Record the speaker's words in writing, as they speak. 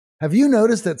Have you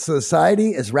noticed that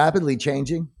society is rapidly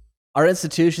changing? Our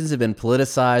institutions have been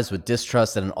politicized with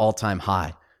distrust at an all-time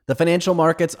high. The financial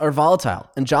markets are volatile,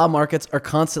 and job markets are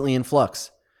constantly in flux.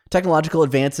 Technological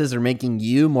advances are making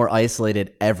you more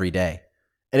isolated every day,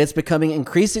 and it's becoming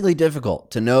increasingly difficult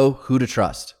to know who to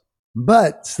trust.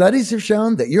 But studies have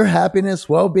shown that your happiness,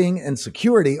 well-being, and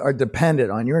security are dependent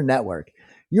on your network.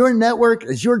 Your network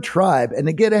is your tribe, and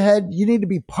to get ahead, you need to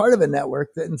be part of a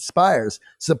network that inspires,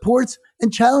 supports,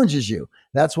 and challenges you.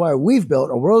 That's why we've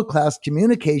built a world-class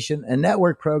communication and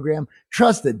network program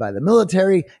trusted by the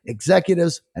military,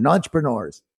 executives, and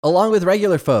entrepreneurs. Along with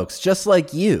regular folks just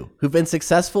like you who've been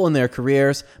successful in their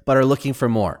careers but are looking for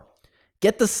more.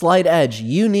 Get the slight edge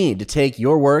you need to take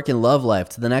your work and love life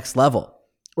to the next level.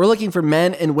 We're looking for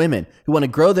men and women who want to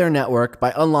grow their network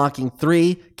by unlocking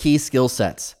 3 key skill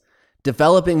sets: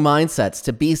 developing mindsets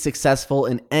to be successful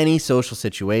in any social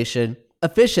situation,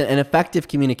 efficient and effective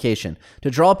communication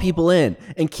to draw people in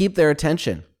and keep their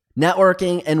attention,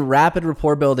 networking and rapid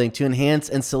rapport building to enhance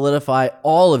and solidify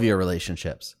all of your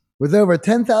relationships. With over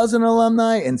 10,000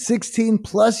 alumni and 16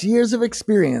 plus years of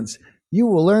experience, you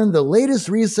will learn the latest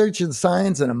research in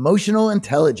science and emotional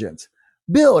intelligence.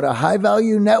 Build a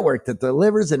high-value network that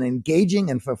delivers an engaging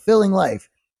and fulfilling life.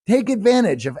 Take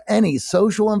advantage of any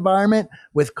social environment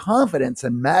with confidence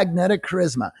and magnetic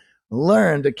charisma.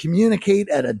 Learn to communicate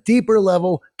at a deeper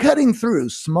level, cutting through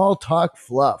small talk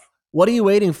fluff. What are you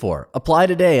waiting for? Apply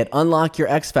today at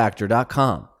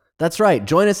unlockyourxfactor.com. That's right.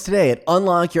 Join us today at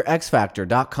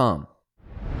unlockyourxfactor.com.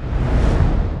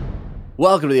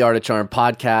 Welcome to the Art of Charm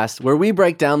podcast, where we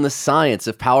break down the science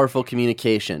of powerful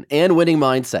communication and winning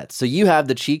mindsets so you have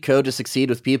the cheat code to succeed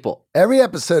with people. Every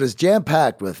episode is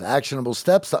jam-packed with actionable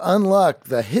steps to unlock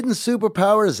the hidden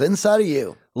superpowers inside of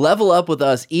you. Level up with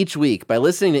us each week by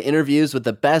listening to interviews with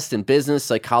the best in business,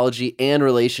 psychology, and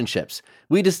relationships.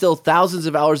 We distill thousands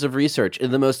of hours of research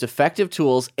into the most effective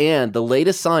tools and the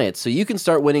latest science so you can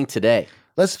start winning today.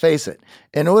 Let's face it,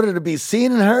 in order to be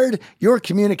seen and heard, your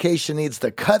communication needs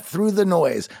to cut through the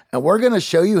noise, and we're going to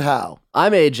show you how.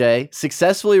 I'm AJ,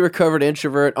 successfully recovered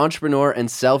introvert, entrepreneur,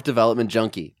 and self-development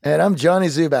junkie. And I'm Johnny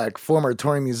Zubak, former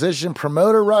touring musician,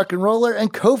 promoter, rock and roller,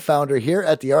 and co-founder here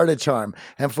at The Art of Charm.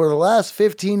 And for the last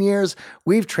 15 years,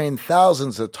 we've trained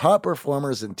thousands of top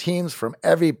performers and teams from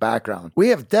every background. We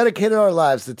have dedicated our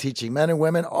lives to teaching men and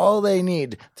women all they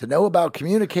need to know about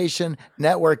communication,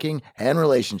 networking, and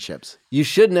relationships. You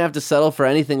shouldn't have to settle for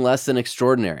anything less than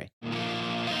extraordinary.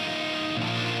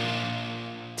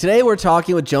 Today we're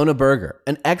talking with Jonah Berger,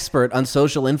 an expert on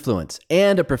social influence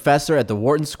and a professor at the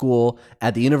Wharton School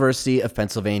at the University of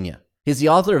Pennsylvania. He's the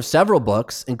author of several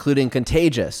books, including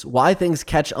Contagious: Why Things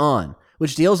Catch On,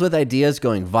 which deals with ideas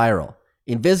going viral,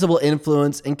 Invisible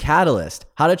Influence, and Catalyst: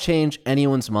 How to Change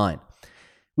Anyone's Mind.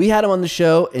 We had him on the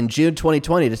show in June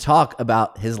 2020 to talk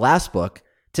about his last book.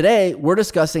 Today, we're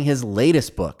discussing his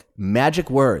latest book,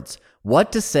 Magic Words: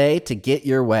 What to Say to Get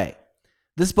Your Way.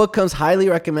 This book comes highly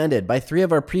recommended by 3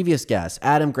 of our previous guests,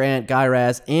 Adam Grant, Guy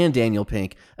Raz, and Daniel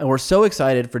Pink, and we're so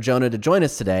excited for Jonah to join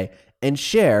us today and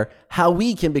share how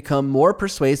we can become more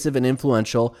persuasive and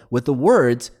influential with the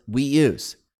words we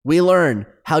use. We learn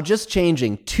how just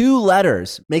changing 2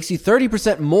 letters makes you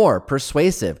 30% more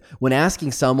persuasive when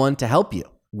asking someone to help you,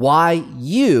 why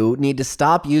you need to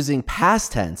stop using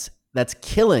past tense that's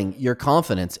killing your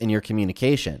confidence in your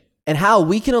communication, and how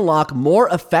we can unlock more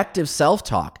effective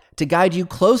self-talk to guide you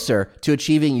closer to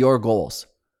achieving your goals.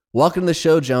 Welcome to the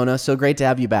show, Jonah. So great to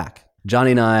have you back.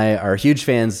 Johnny and I are huge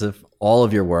fans of all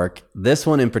of your work. This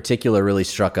one in particular really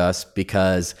struck us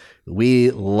because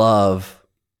we love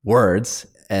words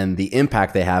and the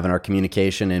impact they have in our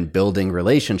communication and building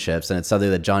relationships. And it's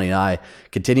something that Johnny and I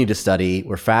continue to study,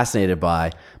 we're fascinated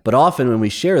by. But often when we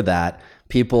share that,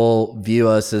 people view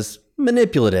us as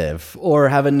manipulative or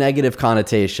have a negative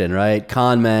connotation, right?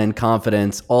 Con men,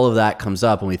 confidence, all of that comes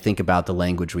up when we think about the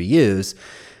language we use.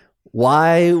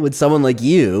 Why would someone like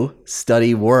you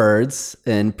study words,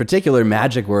 in particular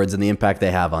magic words, and the impact they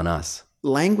have on us?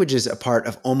 Language is a part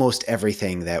of almost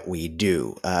everything that we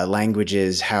do. Language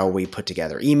is how we put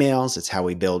together emails. It's how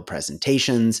we build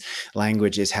presentations.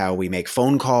 Language is how we make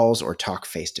phone calls or talk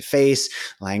face to face.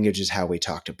 Language is how we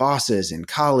talk to bosses and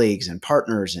colleagues and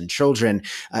partners and children.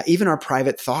 Even our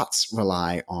private thoughts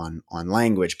rely on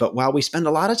language. But while we spend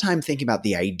a lot of time thinking about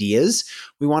the ideas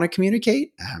we want to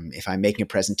communicate, if I'm making a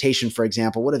presentation, for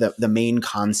example, what are the main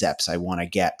concepts I want to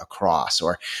get across?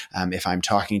 Or if I'm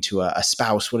talking to a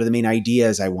spouse, what are the main ideas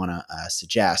ideas I want to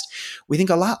suggest, we think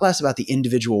a lot less about the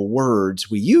individual words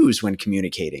we use when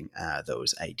communicating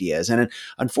those ideas. And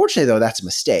unfortunately, though, that's a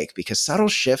mistake because subtle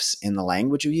shifts in the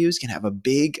language we use can have a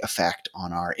big effect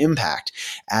on our impact.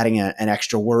 Adding an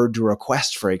extra word to a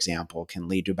request, for example, can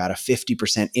lead to about a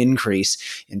 50%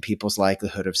 increase in people's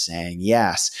likelihood of saying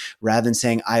yes. Rather than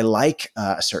saying, I like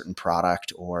a certain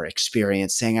product or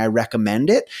experience, saying I recommend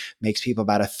it makes people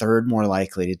about a third more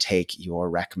likely to take your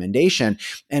recommendation.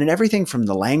 And in everything from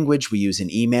the language we use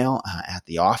in email at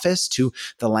the office to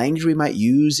the language we might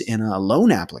use in a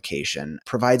loan application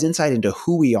provides insight into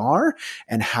who we are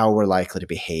and how we're likely to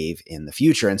behave in the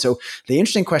future. And so the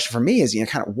interesting question for me is,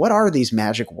 kind of what are these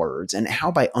magic words and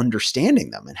how by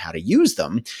understanding them and how to use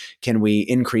them can we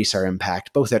increase our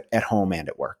impact both at home and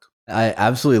at work? I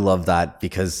absolutely love that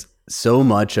because so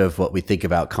much of what we think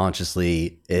about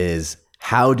consciously is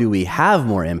how do we have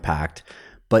more impact,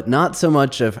 but not so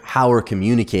much of how we're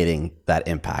communicating that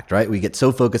impact, right? We get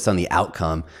so focused on the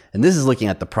outcome, and this is looking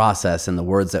at the process and the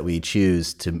words that we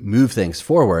choose to move things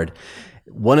forward.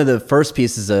 One of the first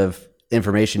pieces of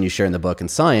information you share in the book in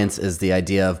Science is the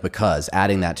idea of because,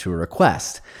 adding that to a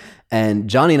request. And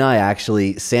Johnny and I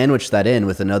actually sandwiched that in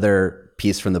with another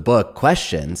piece from the book,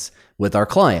 questions, with our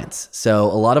clients. So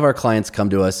a lot of our clients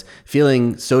come to us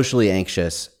feeling socially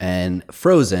anxious and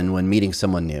frozen when meeting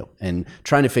someone new and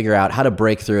trying to figure out how to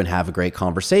break through and have a great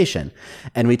conversation.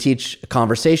 And we teach a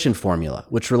conversation formula,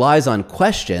 which relies on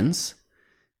questions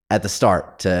at the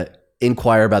start to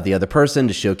inquire about the other person,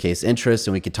 to showcase interest,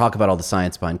 and we could talk about all the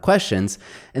science behind questions.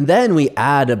 And then we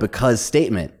add a because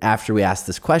statement after we ask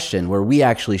this question where we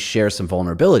actually share some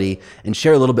vulnerability and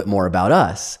share a little bit more about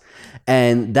us.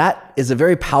 And that is a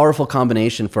very powerful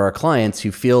combination for our clients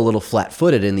who feel a little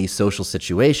flat-footed in these social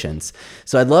situations.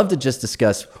 So I'd love to just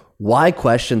discuss why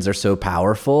questions are so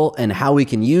powerful and how we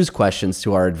can use questions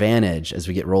to our advantage as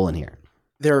we get rolling here.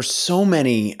 There are so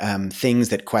many things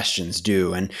that questions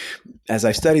do. And as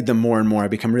I've studied them more and more, I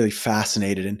become really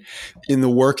fascinated in the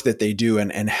work that they do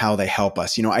and how they help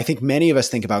us. I think many of us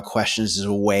think about questions as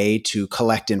a way to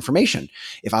collect information.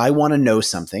 If I want to know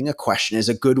something, a question is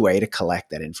a good way to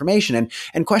collect that information.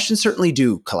 And questions certainly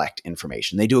do collect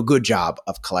information. They do a good job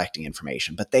of collecting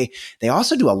information, but they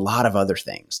also do a lot of other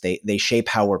things. They shape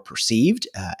how we're perceived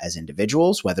as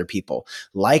individuals, whether people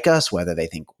like us, whether they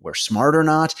think we're smart or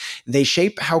not. They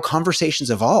shape how conversations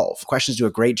evolve. Questions do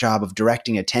a great job of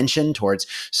directing attention towards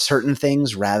certain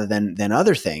things rather than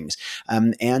other things.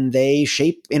 And they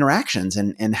shape interactions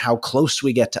and how close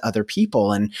we get to other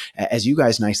people. And as you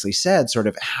guys nicely said, sort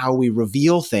of how we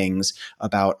reveal things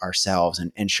about ourselves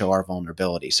and show our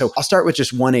vulnerability. So I'll start with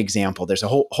just one example. There's a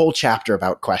whole chapter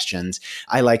about questions.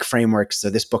 I like frameworks. So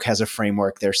this book has a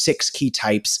framework. There are 6 key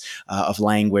types of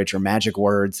language or magic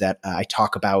words that I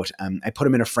talk about. I put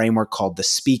them in a framework called the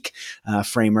SPEAK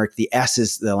framework. The S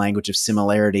is the language of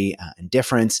similarity and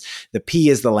difference. The P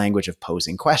is the language of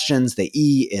posing questions. The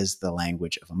E is the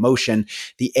language of emotion.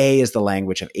 The A is the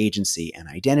language of agency and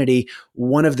identity.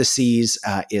 One of the C's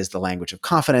is the language of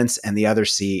confidence, and the other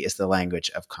C is the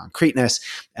language of concreteness.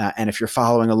 And if you're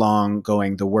following along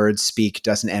going, the word speak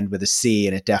doesn't end with a C,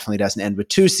 and it definitely doesn't end with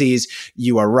 2 C's,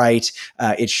 you are right.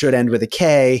 It should end with a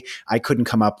K. I couldn't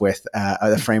come up with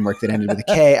a framework that ended with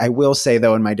a K. I will say,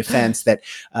 though, in my defense, that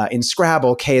in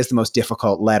Scrabble, K is the most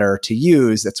difficult letter to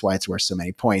use. That's why it's worth so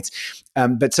many points.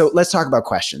 But so let's talk about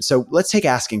questions. So let's take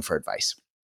asking for advice.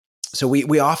 So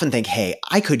we often think, hey,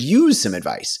 I could use some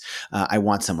advice. I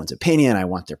want someone's opinion. I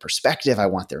want their perspective. I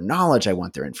want their knowledge. I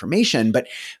want their information. But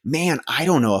man, I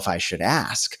don't know if I should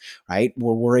ask, right?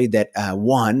 We're worried that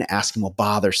one, asking will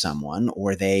bother someone,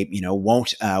 or they,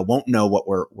 won't know what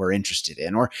we're interested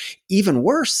in, or even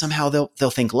worse, somehow they'll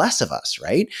think less of us,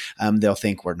 right? They'll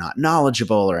think we're not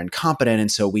knowledgeable or incompetent,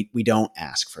 and so we don't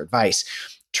ask for advice.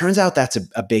 Turns out that's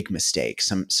a big mistake.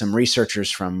 Some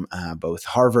researchers from both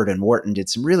Harvard and Wharton did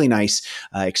some really nice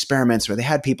experiments where they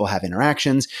had people have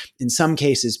interactions. In some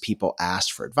cases, people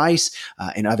asked for advice.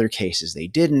 In other cases, they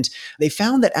didn't. They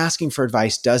found that asking for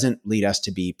advice doesn't lead us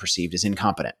to be perceived as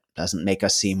incompetent, doesn't make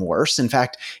us seem worse. In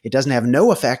fact, it doesn't have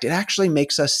no effect. It actually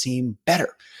makes us seem better.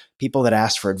 People that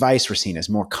asked for advice were seen as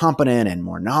more competent and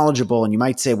more knowledgeable. And you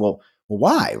might say, well,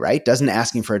 why, right? Doesn't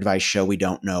asking for advice show we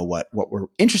don't know what we're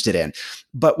interested in?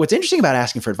 But what's interesting about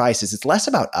asking for advice is it's less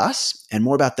about us and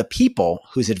more about the people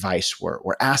whose advice we're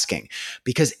asking,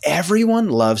 because everyone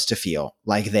loves to feel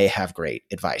like they have great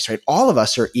advice, right? All of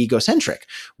us are egocentric.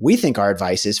 We think our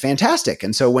advice is fantastic.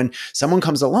 And so when someone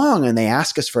comes along and they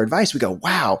ask us for advice, we go,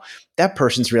 wow, that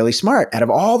person's really smart. Out of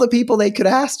all the people they could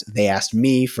ask, they asked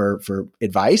me for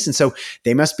advice. And so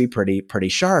they must be pretty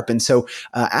sharp. And so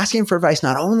asking for advice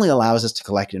not only allows allows us to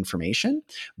collect information,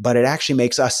 but it actually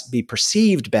makes us be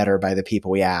perceived better by the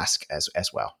people we ask as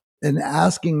well. And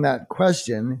asking that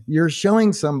question, you're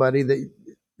showing somebody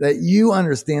that you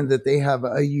understand that they have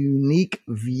a unique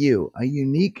view, a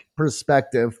unique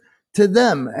perspective to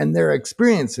them and their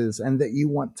experiences, and that you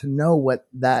want to know what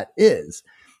that is.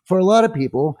 For a lot of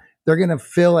people, they're going to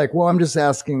feel like, well, I'm just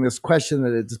asking this question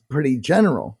that it's pretty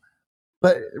general,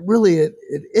 but really it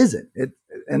isn't.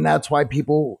 And that's why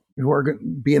people who are going to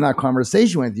be in that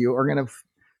conversation with you are going to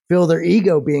feel their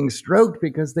ego being stroked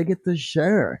because they get to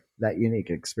share that unique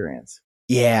experience.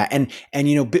 Yeah, and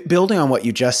building on what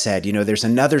you just said, there's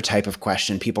another type of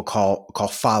question people call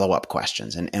follow-up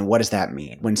questions. And what does that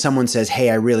mean? When someone says, "Hey,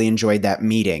 I really enjoyed that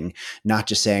meeting," not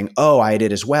just saying, "Oh, I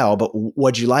did as well," but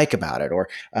what'd you like about it? Or,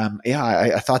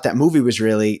 I thought that movie was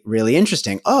really, really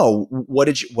interesting. Oh, what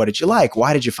did you like?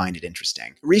 Why did you find it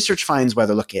interesting? Research finds,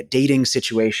 whether looking at dating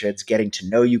situations, getting to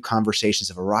know you conversations,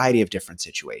 a variety of different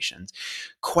situations,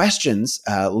 questions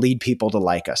lead people to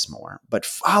like us more. But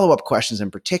follow-up questions in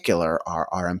particular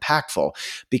are impactful,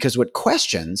 because what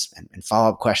questions and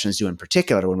follow-up questions do in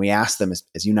particular, when we ask them,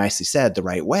 as you nicely said, the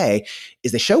right way,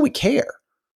 is they show we care,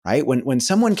 right? When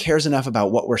someone cares enough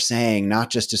about what we're saying,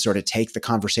 not just to sort of take the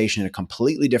conversation in a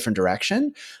completely different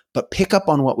direction, but pick up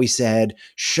on what we said,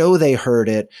 show they heard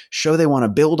it, show they want to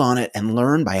build on it and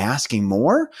learn by asking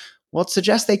more, well, it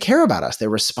suggests they care about us. They're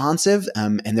responsive,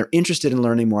 and they're interested in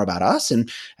learning more about us.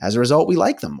 And as a result, we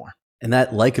like them more. And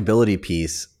that likability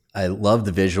piece, I love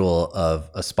the visual of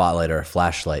a spotlight or a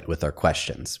flashlight with our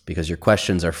questions, because your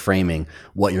questions are framing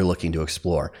what you're looking to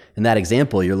explore. In that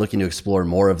example, you're looking to explore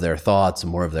more of their thoughts,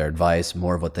 more of their advice,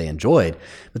 more of what they enjoyed.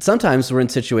 But sometimes we're in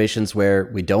situations where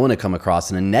we don't want to come across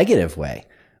in a negative way.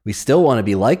 We still want to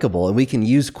be likable, and we can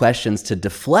use questions to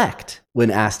deflect when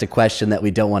asked a question that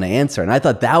we don't want to answer. And I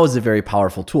thought that was a very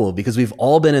powerful tool, because we've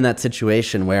all been in that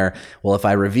situation where, well, if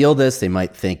I reveal this, they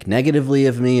might think negatively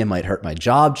of me. It might hurt my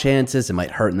job chances. It might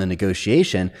hurt in the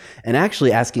negotiation. And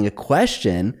actually asking a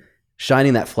question,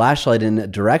 shining that flashlight in a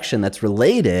direction that's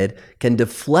related, can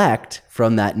deflect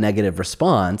from that negative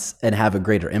response and have a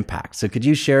greater impact. So could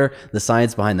you share the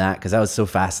science behind that? Because that was so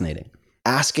fascinating.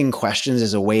 Asking questions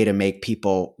is a way to make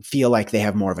people feel like they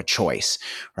have more of a choice,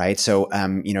 right? So,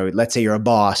 let's say you're a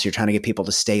boss, you're trying to get people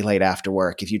to stay late after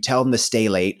work. If you tell them to stay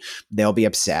late, they'll be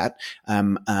upset.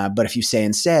 But if you say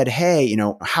instead, "Hey,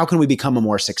 how can we become a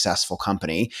more successful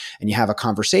company?" and you have a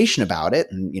conversation about it,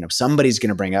 and, somebody's going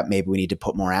to bring up, maybe we need to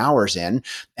put more hours in.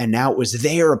 And now it was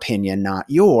their opinion, not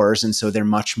yours. And so they're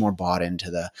much more bought into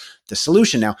the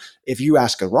solution. Now, if you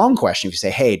ask a wrong question, if you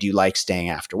say, "Hey, do you like staying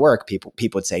after work?" People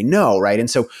would say no, right? And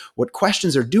so what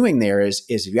questions are doing there is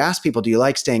if you ask people, "Do you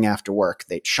like staying after work?"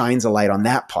 That shines a light on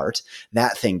that part,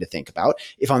 that thing to think about.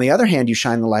 If on the other hand, you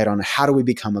shine the light on how do we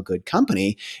become a good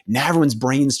company, now everyone's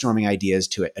brainstorming ideas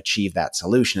to achieve that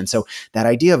solution. And so that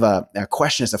idea of a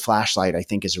question as a flashlight, I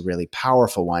think, is a really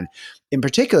powerful one. In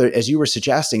particular, as you were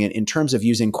suggesting, in terms of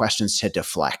using questions to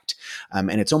deflect. And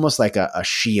it's almost like a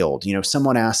shield.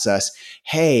 Someone asks us,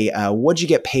 "Hey, what'd you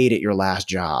get paid at your last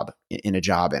job?" in a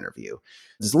job interview.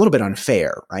 It's a little bit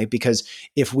unfair, right? Because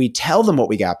if we tell them what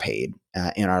we got paid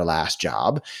in our last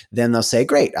job, then they'll say,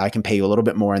 "Great, I can pay you a little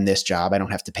bit more in this job. I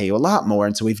don't have to pay you a lot more."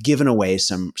 And so we've given away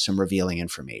some revealing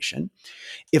information.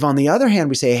 If on the other hand,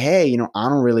 we say, "Hey, I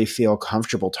don't really feel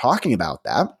comfortable talking about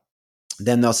that,"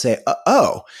 then they'll say,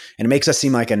 "Oh," and it makes us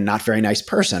seem like a not very nice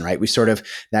person, right? We sort of,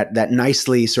 that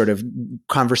nicely sort of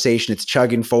conversation, it's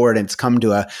chugging forward and it's come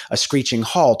to a screeching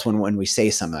halt when we say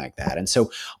something like that. And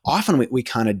so often we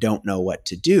kind of don't know what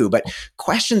to do, but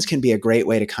questions can be a great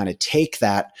way to kind of take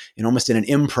that in almost in an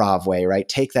improv way, right?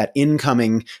 Take that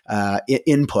incoming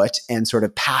input and sort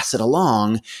of pass it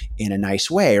along in a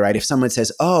nice way, right? If someone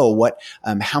says, "Oh,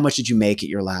 how much did you make at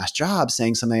your last job?"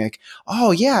 saying something like, "Oh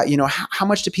yeah, how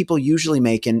much do people usually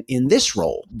make in this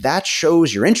role?" That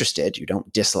shows you're interested. You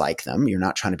don't dislike them. You're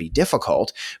not trying to be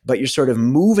difficult, but you're sort of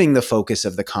moving the focus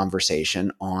of the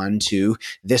conversation onto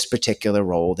this particular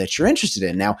role that you're interested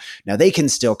in. Now they can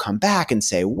still come back and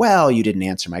say, "Well, you didn't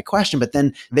answer my question," but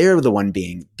then they're the one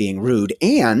being rude.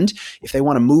 And if they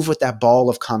want to move with that ball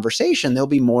of conversation, they'll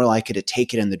be more likely to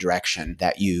take it in the direction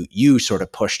that you sort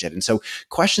of pushed it. And so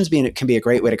questions can be a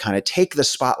great way to kind of take the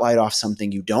spotlight off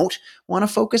something you don't want to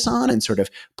focus on and sort of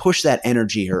push that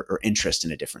energy or interest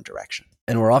in a different direction.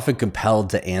 And we're often compelled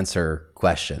to answer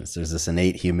questions. There's this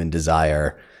innate human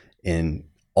desire in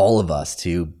all of us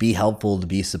to be helpful, to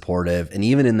be supportive. And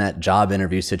even in that job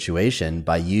interview situation,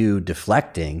 by you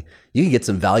deflecting, you can get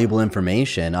some valuable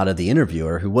information out of the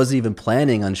interviewer who wasn't even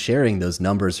planning on sharing those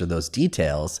numbers or those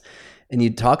details. And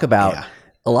you talk about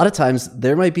A lot of times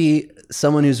there might be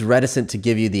someone who's reticent to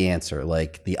give you the answer,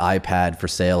 like the iPad for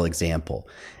sale example.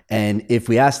 And if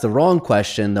we ask the wrong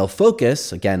question, they'll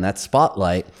focus, again, that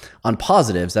spotlight, on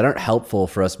positives that aren't helpful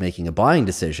for us making a buying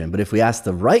decision. But if we ask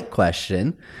the right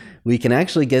question, we can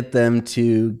actually get them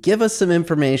to give us some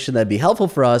information that'd be helpful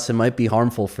for us and might be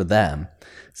harmful for them.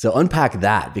 So unpack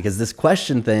that, because this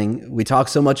question thing, we talk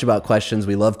so much about questions.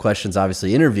 We love questions,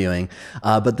 obviously interviewing,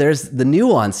 but there's the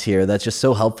nuance here that's just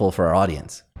so helpful for our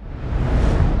audience.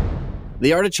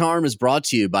 The Art of Charm is brought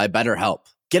to you by BetterHelp.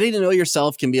 Getting to know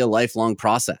yourself can be a lifelong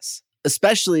process,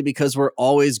 especially because we're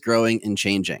always growing and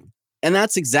changing. And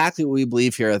that's exactly what we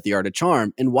believe here at The Art of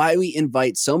Charm, and why we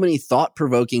invite so many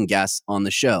thought-provoking guests on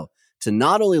the show to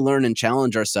not only learn and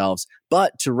challenge ourselves,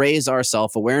 but to raise our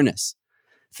self-awareness.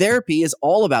 Therapy is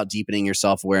all about deepening your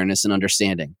self-awareness and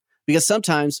understanding, because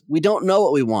sometimes we don't know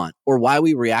what we want or why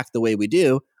we react the way we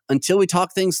do until we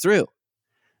talk things through.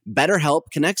 BetterHelp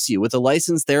connects you with a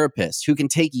licensed therapist who can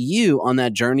take you on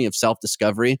that journey of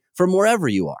self-discovery from wherever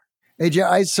you are. AJ,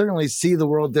 I certainly see the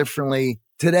world differently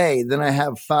today than I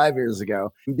have 5 years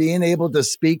ago. Being able to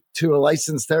speak to a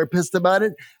licensed therapist about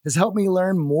it has helped me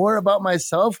learn more about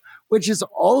myself, which has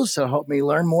also helped me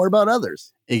learn more about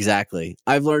others. Exactly.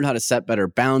 I've learned how to set better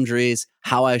boundaries,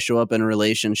 how I show up in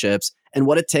relationships, and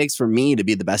what it takes for me to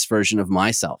be the best version of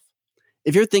myself.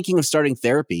 If you're thinking of starting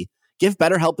therapy, give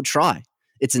BetterHelp a try.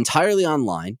 It's entirely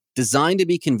online, designed to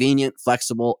be convenient,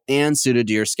 flexible, and suited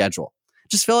to your schedule.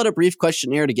 Just fill out a brief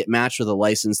questionnaire to get matched with a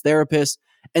licensed therapist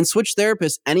and switch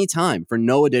therapists anytime for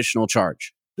no additional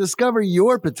charge. Discover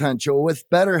your potential with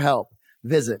BetterHelp.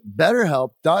 Visit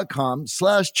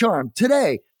betterhelp.com/charm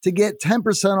today to get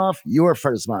 10% off your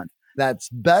first month. That's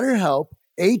BetterHelp,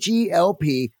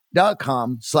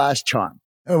 HELP.com/charm.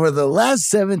 Over the last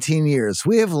 17 years,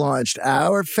 we have launched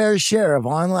our fair share of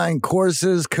online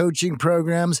courses, coaching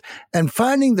programs, and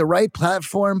finding the right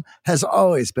platform has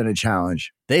always been a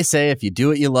challenge. They say if you do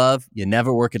what you love, you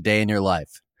never work a day in your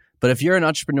life. But if you're an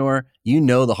entrepreneur, you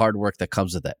know the hard work that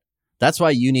comes with it. That's why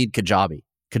you need Kajabi.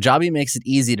 Kajabi makes it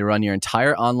easy to run your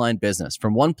entire online business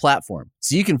from one platform,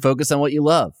 so you can focus on what you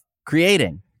love,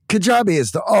 creating. Kajabi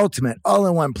is the ultimate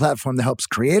all-in-one platform that helps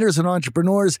creators and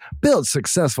entrepreneurs build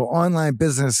successful online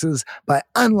businesses by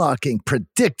unlocking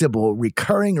predictable,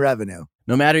 recurring revenue.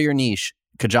 No matter your niche,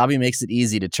 Kajabi makes it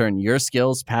easy to turn your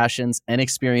skills, passions, and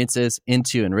experiences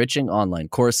into enriching online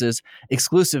courses,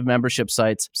 exclusive membership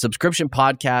sites, subscription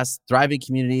podcasts, thriving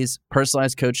communities,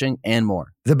 personalized coaching, and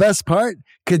more. The best part?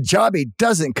 Kajabi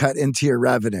doesn't cut into your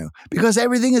revenue because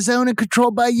everything is owned and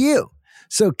controlled by you.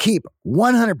 So keep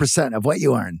 100% of what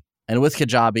you earn. And with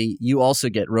Kajabi, you also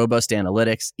get robust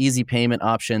analytics, easy payment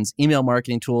options, email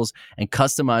marketing tools, and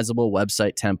customizable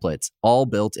website templates, all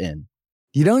built in.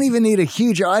 You don't even need a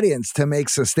huge audience to make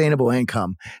sustainable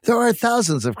income. There are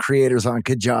thousands of creators on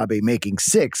Kajabi making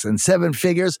 6 and 7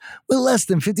 figures with less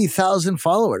than 50,000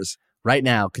 followers. Right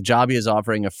now, Kajabi is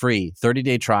offering a free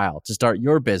 30-day trial to start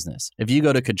your business if you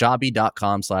go to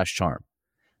kajabi.com/charm.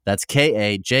 That's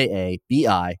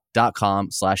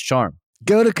KAJABI.com/charm.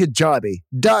 Go to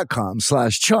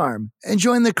kajabi.com/charm and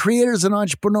join the creators and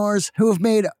entrepreneurs who have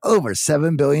made over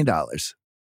 $7 billion.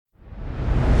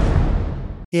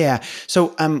 Yeah.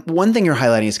 So one thing you're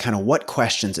highlighting is kind of what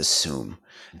questions assume.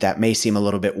 That may seem a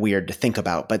little bit weird to think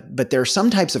about, but there are some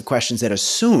types of questions that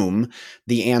assume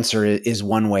the answer is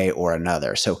one way or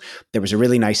another. So there was a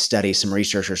really nice study some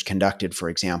researchers conducted, for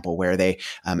example, where they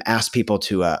asked people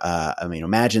to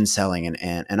imagine selling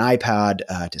an iPad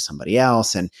to somebody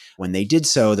else. And when they did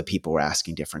so, the people were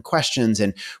asking different questions.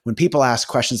 And when people ask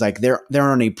questions like, there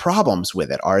aren't any problems with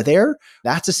it, are there?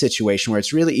 That's a situation where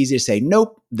it's really easy to say,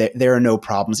 nope, there are no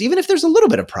problems, even if there's a little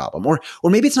bit of problem, or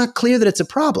maybe it's not clear that it's a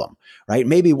problem, right?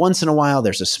 Maybe once in a while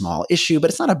there's a small issue, but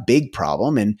it's not a big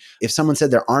problem. And if someone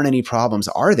said there aren't any problems,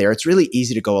 are there? It's really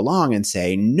easy to go along and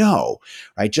say no,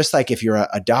 right? Just like if you're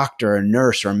a doctor, a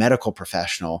nurse, or a medical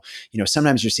professional,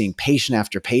 sometimes you're seeing patient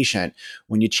after patient.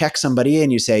 When you check somebody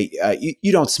and you say,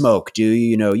 you don't smoke, do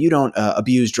you? You don't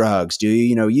abuse drugs, do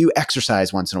you? You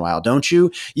exercise once in a while, don't you?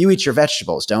 You eat your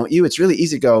vegetables, don't you? It's really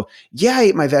easy to go, yeah, I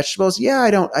eat my vegetables. Yeah, I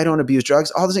don't abuse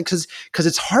drugs. All this because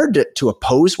it's hard to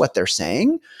oppose what they're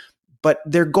saying. But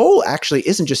their goal actually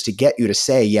isn't just to get you to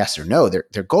say yes or no.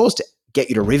 Their goal is to get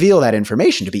you to reveal that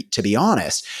information, to be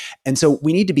honest. And so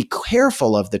we need to be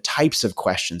careful of the types of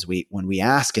questions when we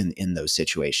ask in those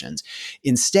situations.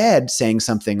 Instead, saying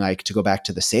something like, to go back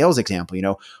to the sales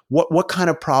example, what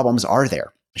kind of problems are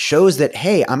there? shows that,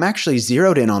 hey, I'm actually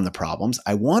zeroed in on the problems.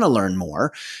 I want to learn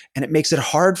more. And it makes it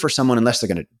hard for someone, unless they're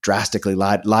going to drastically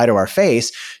lie to our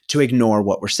face, to ignore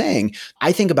what we're saying.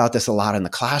 I think about this a lot in the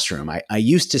classroom. I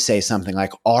used to say something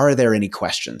like, are there any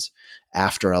questions,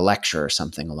 after a lecture or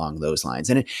something along those lines.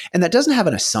 And that doesn't have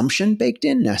an assumption baked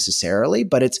in necessarily,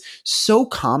 but it's so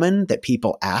common that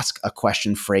people ask a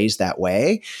question phrased that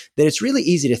way that it's really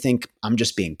easy to think I'm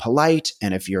just being polite.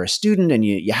 And if you're a student and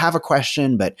you have a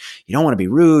question, but you don't want to be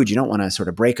rude, you don't want to sort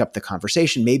of break up the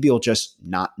conversation, maybe you'll just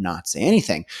not say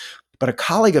anything. But a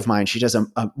colleague of mine, she does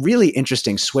a really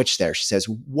interesting switch there. She says,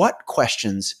 what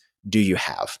questions do you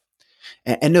have?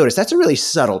 And notice that's a really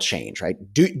subtle change, right?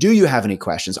 Do you have any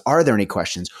questions? Are there any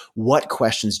questions? What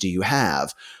questions do you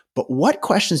have? But what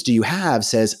questions do you have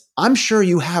says, I'm sure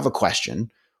you have a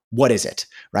question. What is it,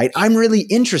 right? I'm really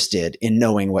interested in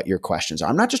knowing what your questions are.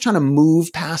 I'm not just trying to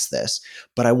move past this,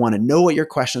 but I want to know what your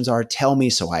questions are. Tell me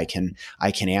so I can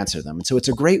answer them. And so it's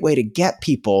a great way to get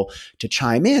people to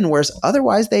chime in, whereas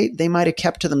otherwise they might have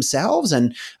kept to themselves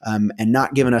and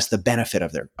not given us the benefit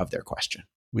of their question.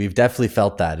 We've definitely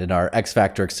felt that in our X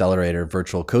Factor Accelerator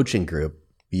virtual coaching group.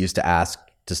 We used to ask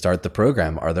to start the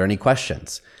program, are there any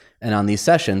questions? And on these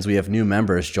sessions, we have new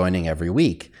members joining every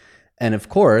week. And of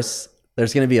course,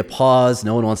 there's going to be a pause.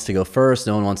 No one wants to go first.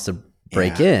 No one wants to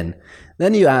break in.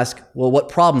 Then you ask, well, what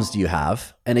problems do you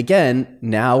have? And again,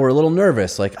 now we're a little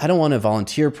nervous. Like, I don't want to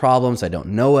volunteer problems. I don't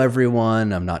know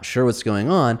everyone. I'm not sure what's going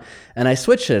on. And I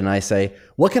switch it and I say,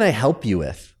 what can I help you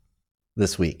with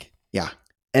this week? Yeah.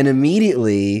 And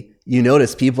immediately you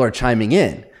notice people are chiming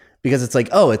in because it's like,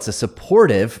 oh, it's a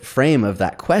supportive frame of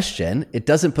that question. It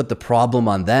doesn't put the problem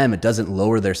on them. It doesn't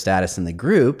lower their status in the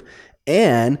group.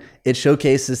 And it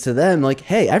showcases to them like,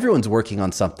 hey, everyone's working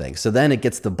on something. So then it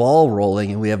gets the ball rolling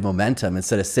and we have momentum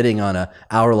instead of sitting on an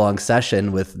hour-long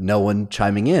session with no one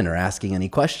chiming in or asking any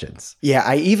questions. Yeah,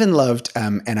 I even loved,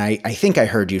 and I think I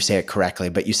heard you say it correctly,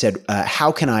 but you said,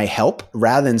 how can I help?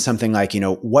 Rather than something like,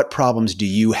 what problems do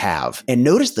you have? And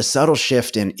notice the subtle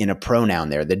shift in a pronoun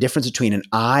there, the difference between an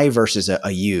I versus a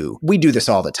you. We do this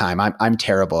all the time. I'm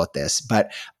terrible at this,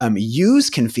 but yous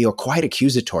can feel quite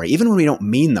accusatory, even when we don't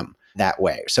mean them that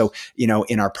way. So,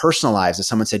 in our personal lives, if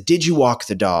someone said, did you walk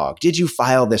the dog? Did you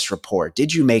file this report?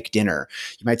 Did you make dinner?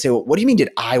 You might say, well, what do you mean, did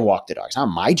I walk the dog? It's not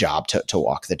my job to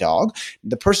walk the dog.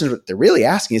 The person they're really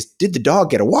asking is, did the dog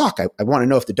get a walk? I want to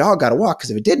know if the dog got a walk,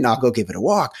 because if it didn't, I'll go give it a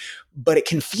walk. But it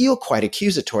can feel quite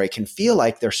accusatory. It can feel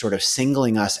like they're sort of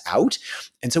singling us out.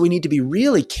 And so we need to be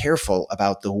really careful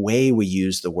about the way we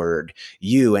use the word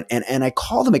you. And I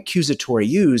call them accusatory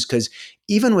yous because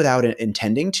even without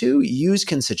intending to, yous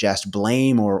can suggest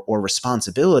blame or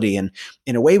responsibility in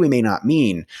a way we may not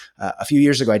mean. A few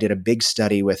years ago, I did a big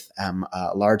study with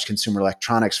a large consumer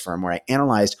electronics firm where I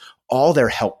analyzed all their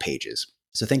help pages.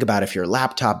 So think about if your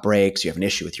laptop breaks, you have an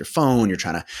issue with your phone, you're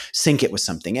trying to sync it with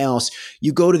something else,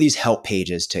 you go to these help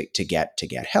pages to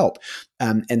get help.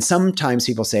 And sometimes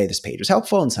people say this page was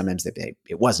helpful, and sometimes they say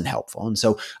it wasn't helpful. And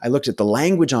so I looked at the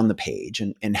language on the page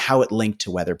and how it linked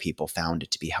to whether people found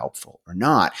it to be helpful or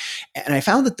not. And I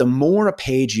found that the more a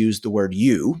page used the word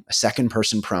you, a second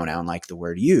person pronoun like the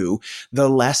word you, the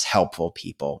less helpful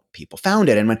people found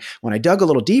it. And when I dug a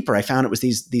little deeper, I found it was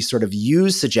these sort of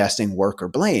yous suggesting work or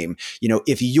blame.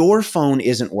 If your phone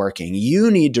isn't working, you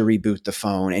need to reboot the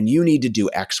phone and you need to do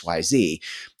X, Y, Z.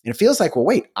 And it feels like, well,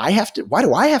 wait, why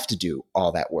do I have to do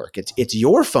all that work? It's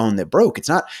your phone that broke. It's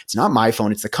not my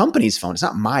phone. It's the company's phone. It's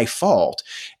not my fault.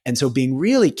 And so being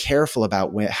really careful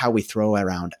about how we throw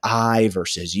around I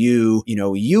versus you,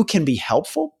 you can be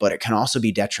helpful, but it can also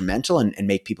be detrimental and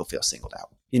make people feel singled out.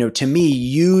 To me,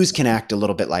 yous can act a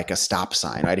little bit like a stop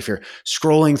sign, right? If you're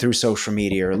scrolling through social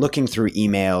media or looking through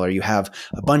email, or you have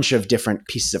a bunch of different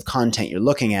pieces of content you're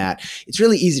looking at, it's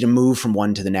really easy to move from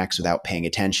one to the next without paying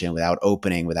attention, without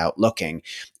opening, without looking.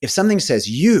 If something says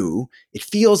you, it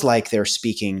feels like they're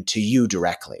speaking to you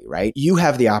directly, right? You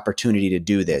have the opportunity to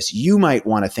do this. You might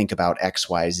want to think about X,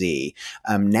 Y, Z.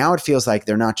 Now it feels like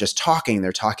they're not just talking,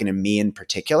 they're talking to me in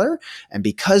particular. And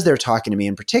because they're talking to me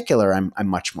in particular, I'm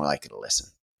much more likely to listen.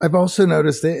 I've also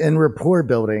noticed it in rapport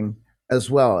building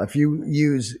as well. If you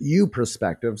use you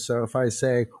perspective, so if I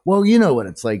say, well, you know what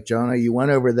it's like, Jonah, you went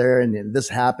over there and this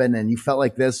happened and you felt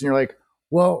like this, and you're like,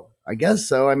 well, I guess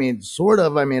so. I mean, sort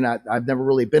of. I mean, I've never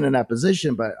really been in that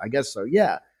position, but I guess so.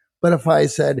 Yeah. But if I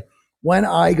said, when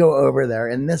I go over there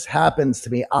and this happens to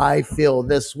me, I feel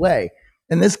this way.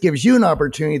 And this gives you an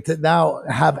opportunity to now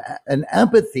have an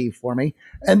empathy for me.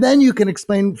 And then you can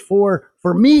explain for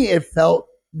me, it felt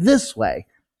this way.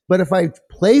 But if I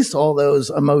place all those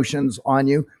emotions on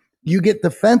you, you get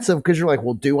defensive because you're like,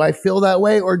 well, do I feel that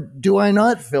way or do I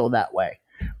not feel that way?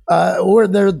 Or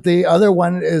the other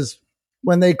one is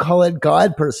when they call it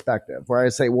God perspective, where I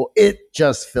say, well, it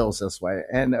just feels this way.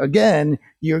 And again,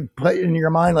 you put in your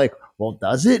mind like, well,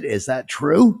 does it? Is that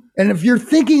true? And if you're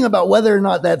thinking about whether or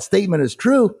not that statement is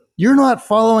true, you're not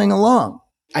following along.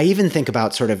 I even think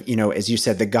about sort of, as you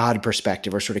said, the God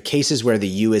perspective, or sort of cases where the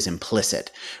you is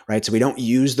implicit, right? So we don't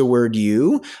use the word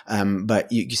you, but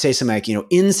you say something like,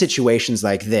 in situations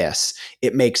like this,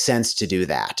 it makes sense to do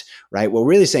that, right? What we're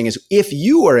really saying is, if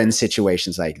you are in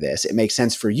situations like this, it makes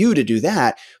sense for you to do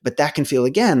that, but that can feel,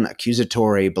 again,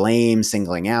 accusatory, blame,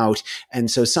 singling out.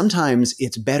 And so sometimes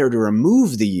it's better to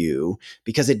remove the you,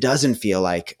 because it doesn't feel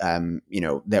like,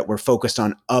 that we're focused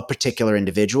on a particular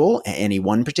individual, any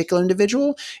one particular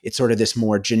individual. It's sort of this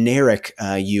more generic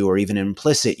you, or even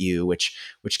implicit you, which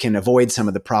can avoid some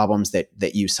of the problems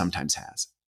that you sometimes has.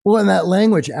 Well, and that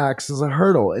language acts as a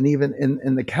hurdle. And even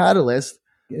in the catalyst,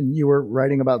 and you were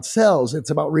writing about sales, it's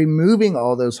about removing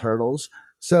all those hurdles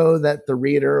so that the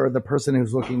reader or the person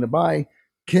who's looking to buy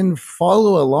can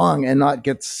follow along and not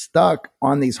get stuck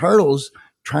on these hurdles,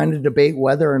 trying to debate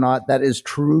whether or not that is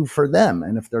true for them.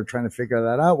 And if they're trying to figure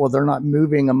that out, well, they're not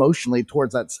moving emotionally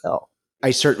towards that sell.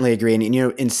 I certainly agree. And,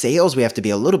 in sales, we have to be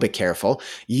a little bit careful.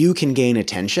 You can gain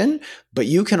attention, but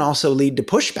you can also lead to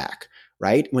pushback,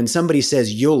 right? When somebody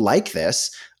says, you'll like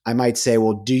this, I might say,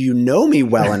 well, do you know me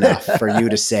well enough for you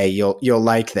to say you'll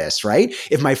like this, right?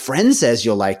 If my friend says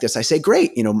you'll like this, I say,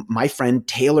 great, my friend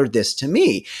tailored this to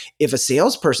me. If a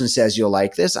salesperson says you'll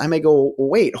like this, I may go, well,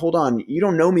 wait, hold on, you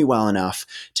don't know me well enough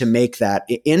to make that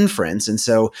inference. And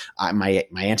so my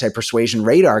anti-persuasion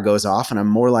radar goes off, and I'm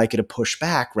more likely to push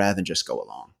back rather than just go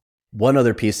along. One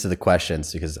other piece to the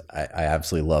questions, because I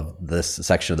absolutely love this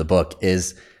section of the book,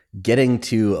 is getting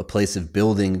to a place of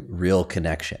building real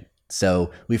connection.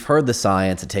 So we've heard the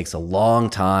science. It takes a long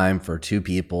time for two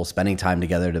people spending time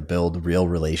together to build real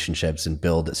relationships and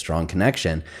build a strong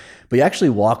connection. But you actually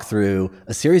walk through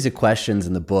a series of questions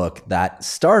in the book that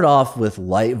start off with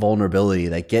light vulnerability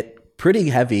that get pretty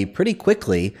heavy pretty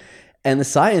quickly. And the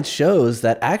science shows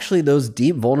that actually those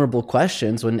deep, vulnerable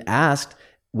questions, when asked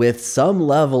with some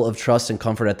level of trust and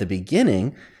comfort at the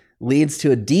beginning, leads to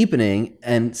a deepening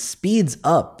and speeds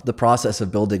up the process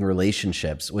of building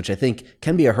relationships, which I think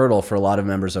can be a hurdle for a lot of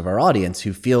members of our audience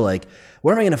who feel like,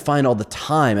 where am I going to find all the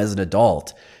time as an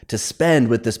adult to spend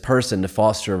with this person to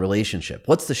foster a relationship?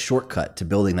 What's the shortcut to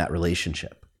building that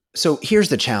relationship? So here's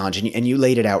the challenge, and you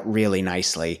laid it out really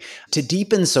nicely. To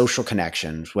deepen social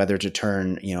connections, whether to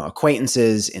turn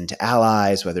acquaintances into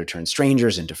allies, whether to turn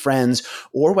strangers into friends,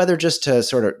 or whether just to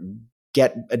sort of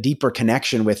get a deeper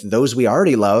connection with those we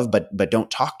already love, but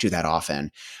don't talk to that often,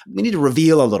 we need to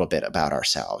reveal a little bit about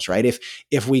ourselves, right?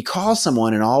 If we call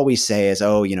someone and all we say is,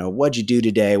 oh, what'd you do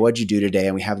today? What'd you do today?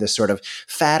 And we have this sort of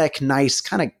phatic, nice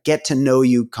kind of get to know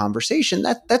you conversation,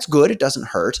 that's good. It doesn't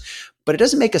hurt, but it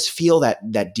doesn't make us feel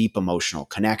that deep emotional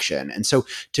connection. And so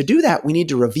to do that, we need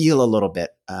to reveal a little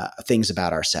bit things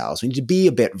about ourselves. We need to be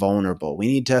a bit vulnerable. We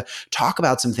need to talk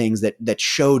about some things that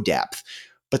show depth.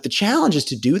 But the challenge is,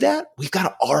 to do that, we've got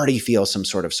to already feel some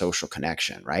sort of social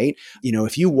connection, right?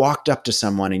 If you walked up to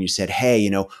someone and you said, hey,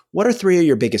 what are 3 of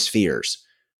your biggest fears?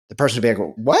 The person would be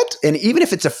like, what? And even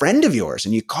if it's a friend of yours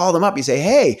and you call them up, you say,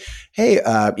 hey,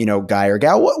 guy or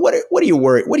gal, what are you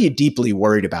worried? What are you deeply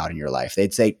worried about in your life?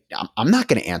 They'd say, I'm not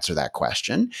going to answer that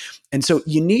question. And so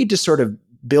you need to sort of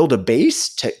build a base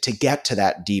to get to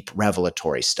that deep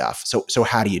revelatory stuff. So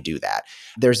how do you do that?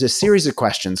 There's a series of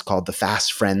questions called the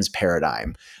Fast Friends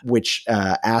Paradigm, which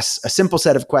asks a simple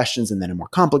set of questions and then a more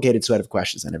complicated set of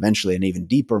questions and eventually an even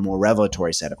deeper, more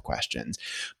revelatory set of questions.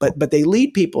 But they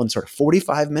lead people in sort of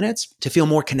 45 minutes to feel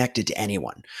more connected to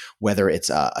anyone, whether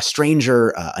it's a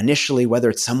stranger initially,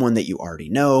 whether it's someone that you already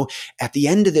know. At the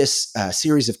end of this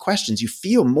series of questions, you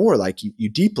feel more like you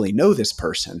deeply know this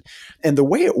person. And the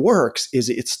way it works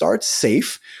is it starts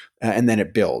safe and then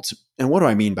it builds. And what do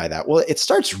I mean by that? Well, it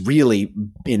starts really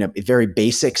in a very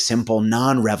basic, simple,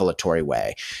 non-revelatory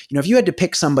way. If you had to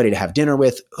pick somebody to have dinner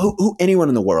with, who anyone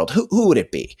in the world, who would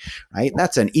it be, right?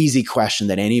 That's an easy question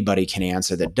that anybody can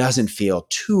answer that doesn't feel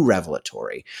too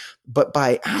revelatory. But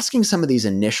by asking some of these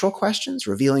initial questions,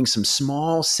 revealing some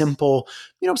small, simple,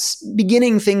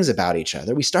 beginning things about each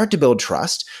other, we start to build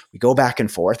trust. We go back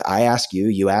and forth. I ask you,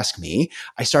 you ask me.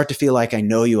 I start to feel like I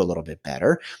know you a little bit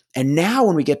better. And now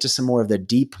when we get to some more of the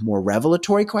deep, more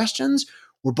revelatory questions,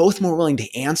 we're both more willing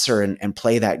to answer and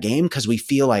play that game because we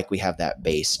feel like we have that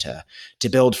base to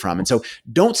build from. And so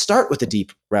don't start with the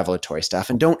deep revelatory stuff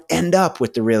and don't end up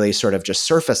with the really sort of just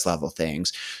surface level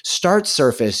things. Start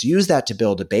surface, use that to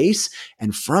build a base,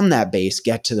 and from that base,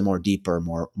 get to the more deeper,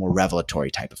 more revelatory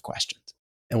type of questions.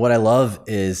 And what I love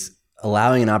is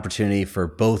allowing an opportunity for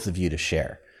both of you to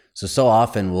share. So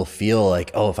often we'll feel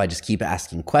like, oh, if I just keep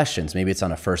asking questions, maybe it's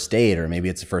on a first date or maybe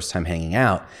it's the first time hanging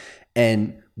out,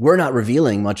 and we're not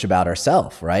revealing much about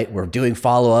ourselves, right? We're doing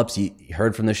follow-ups. You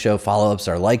heard from the show, follow-ups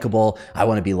are likable. I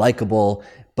want to be likable.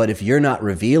 But if you're not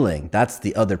revealing, that's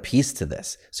the other piece to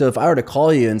this. So if I were to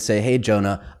call you and say, hey,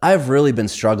 Jonah, I've really been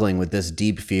struggling with this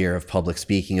deep fear of public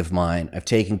speaking of mine. I've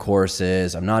taken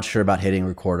courses. I'm not sure about hitting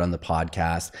record on the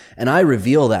podcast. And I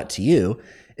reveal that to you.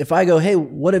 If I go, hey,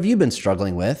 what have you been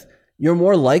struggling with? You're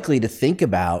more likely to think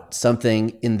about something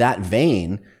in that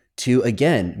vein to,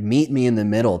 again, meet me in the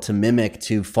middle, to mimic,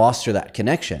 to foster that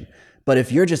connection. But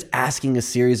if you're just asking a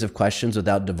series of questions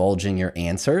without divulging your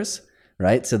answers,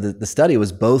 right? So the study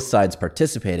was both sides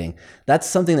participating. That's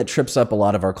something that trips up a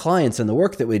lot of our clients in the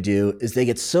work that we do, is they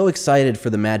get so excited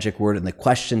for the magic word and the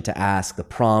question to ask, the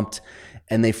prompt,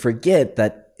 and they forget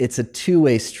that it's a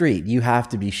two-way street. You have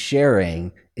to be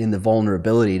sharing in the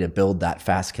vulnerability to build that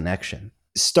fast connection.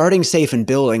 Starting safe and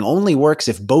building only works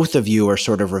if both of you are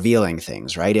sort of revealing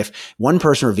things, right? If one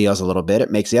person reveals a little bit,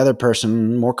 it makes the other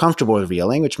person more comfortable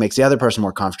revealing, which makes the other person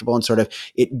more comfortable, and sort of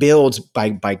it builds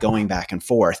by going back and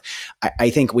forth. I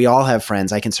think we all have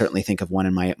friends. I can certainly think of one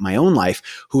in my own life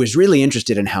who is really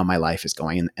interested in how my life is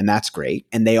going, and that's great.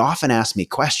 And they often ask me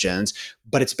questions,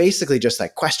 but it's basically just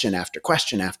like question after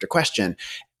question after question.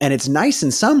 And it's nice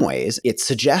in some ways. It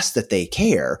suggests that they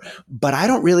care, but I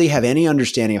don't really have any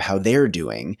understanding of how they're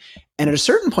doing. And at a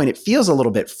certain point, it feels a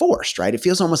little bit forced, right? It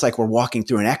feels almost like we're walking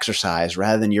through an exercise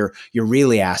rather than you're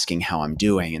really asking how I'm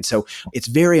doing. And so it's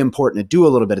very important to do a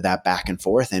little bit of that back and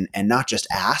forth and not just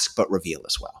ask, but reveal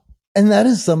as well. And that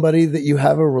is somebody that you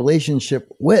have a relationship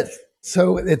with.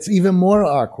 So it's even more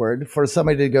awkward for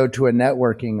somebody to go to a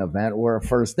networking event or a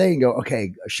first date and go,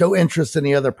 okay, show interest in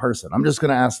the other person. I'm just going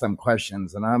to ask them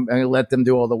questions and I'm going to let them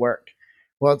do all the work.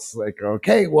 Well, it's like,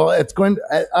 okay, well, it's going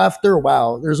to, after a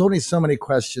while, there's only so many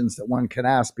questions that one can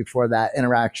ask before that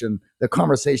interaction, the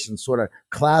conversation sort of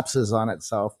collapses on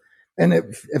itself and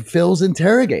it feels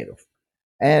interrogative.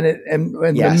 And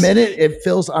yes. The minute it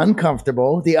feels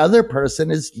uncomfortable, the other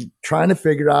person is trying to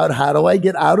figure out, how do I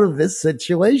get out of this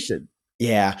situation?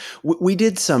 Yeah, we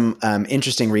did some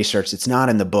interesting research. It's not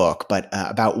in the book, but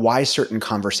about why certain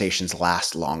conversations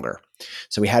last longer.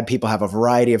 So we had people have a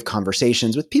variety of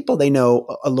conversations with people they know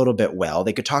a little bit well.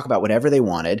 They could talk about whatever they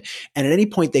wanted. And at any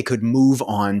point, they could move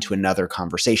on to another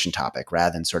conversation topic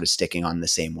rather than sort of sticking on the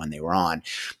same one they were on.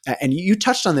 And you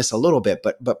touched on this a little bit,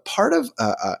 but part of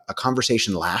a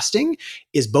conversation lasting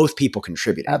is both people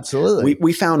contributing. Absolutely.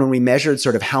 We found when we measured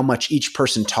sort of how much each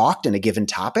person talked in a given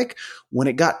topic, when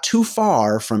it got too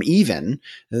far from even,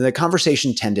 the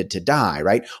conversation tended to die,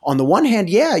 right? On the one hand,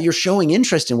 yeah, you're showing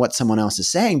interest in what someone else is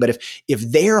saying, but if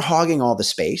they're hogging all the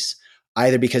space,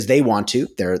 either because they want to,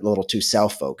 they're a little too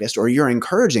self-focused, or you're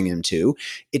encouraging them to,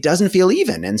 it doesn't feel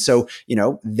even. And so,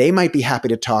 they might be happy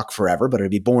to talk forever, but it'll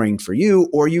be boring for you,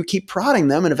 or you keep prodding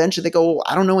them and eventually they go, well,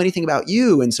 I don't know anything about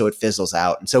you. And so it fizzles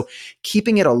out. And so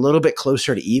keeping it a little bit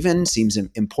closer to even seems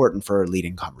important for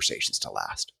leading conversations to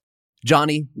last.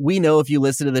 Johnny, we know if you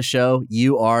listen to the show,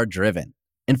 you are driven.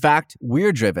 In fact,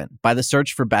 we're driven by the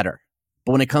search for better.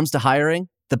 But when it comes to hiring,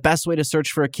 the best way to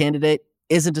search for a candidate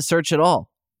isn't to search at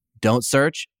all. Don't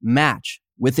search, match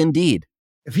with Indeed.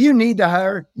 If you need to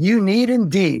hire, you need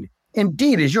Indeed.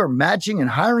 Indeed is your matching and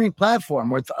hiring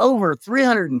platform with over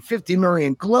 350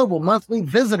 million global monthly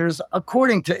visitors,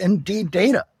 according to Indeed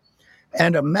data,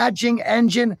 and a matching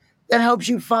engine that helps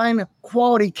you find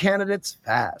quality candidates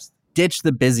fast. Ditch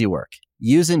the busy work.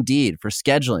 Use Indeed for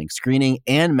scheduling, screening,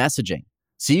 and messaging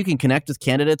so you can connect with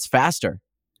candidates faster.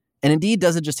 And Indeed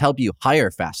doesn't just help you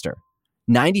hire faster.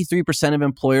 93% of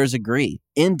employers agree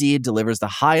Indeed delivers the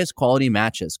highest quality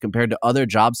matches compared to other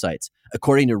job sites,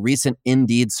 according to a recent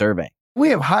Indeed survey. We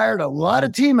have hired a lot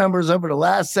of team members over the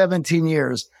last 17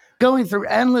 years. Going through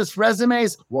endless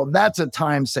resumes, well, that's a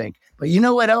time sink. But you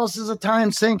know what else is a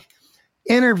time sink?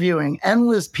 Interviewing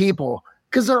endless people,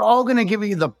 because they're all going to give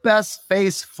you the best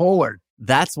face forward.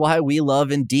 That's why we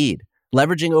love Indeed,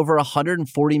 leveraging over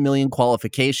 140 million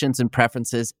qualifications and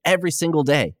preferences every single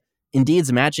day.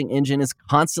 Indeed's matching engine is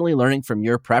constantly learning from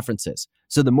your preferences.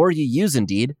 So the more you use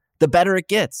Indeed, the better it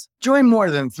gets. Join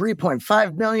more than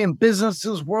 3.5 million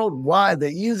businesses worldwide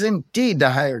that use Indeed to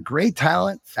hire great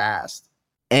talent fast.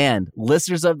 And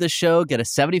listeners of this show get a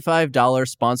 $75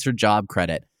 sponsored job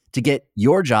credit to get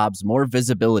your jobs more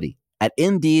visibility at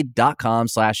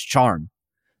Indeed.com/charm.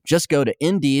 Just go to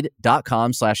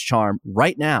Indeed.com/charm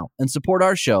right now and support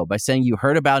our show by saying you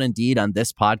heard about Indeed on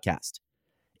this podcast.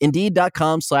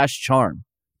 Indeed.com/charm.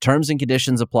 Terms and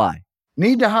conditions apply.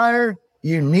 Need to hire?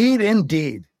 You need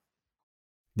Indeed.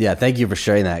 Yeah, thank you for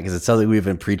sharing that, because it's something we've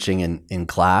been preaching in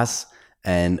class.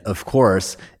 And of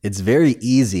course, it's very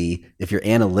easy, if you're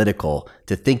analytical,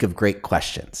 to think of great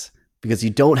questions, because you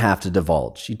don't have to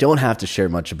divulge. You don't have to share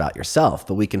much about yourself,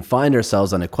 but we can find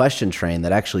ourselves on a question train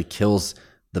that actually kills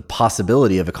the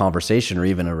possibility of a conversation or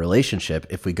even a relationship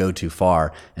if we go too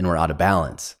far and we're out of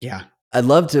balance. Yeah.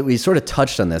 we sort of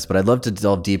touched on this, but I'd love to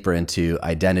delve deeper into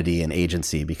identity and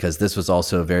agency, because this was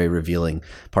also a very revealing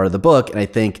part of the book. And I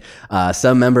think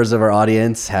some members of our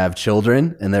audience have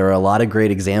children, and there are a lot of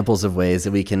great examples of ways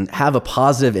that we can have a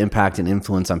positive impact and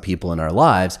influence on people in our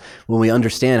lives when we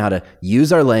understand how to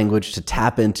use our language to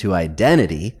tap into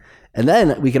identity. And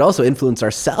then we could also influence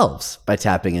ourselves by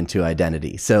tapping into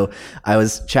identity. So I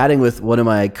was chatting with one of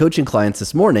my coaching clients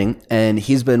this morning, and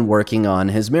he's been working on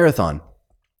his marathon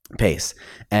pace,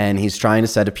 and he's trying to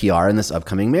set a PR in this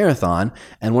upcoming marathon.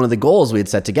 And one of the goals we had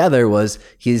set together was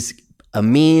he's a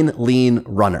mean, lean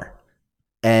runner.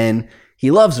 And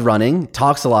he loves running,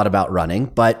 talks a lot about running,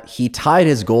 but he tied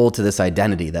his goal to this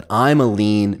identity that I'm a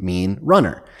lean, mean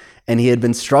runner. And he had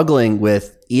been struggling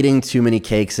with eating too many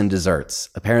cakes and desserts.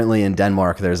 Apparently in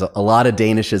Denmark, there's a lot of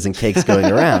Danishes and cakes going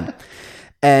around.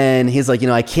 And he's like,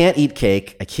 I can't eat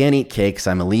cake. I can't eat cakes.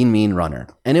 I'm a lean, mean runner.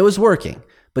 And it was working,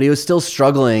 but he was still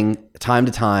struggling time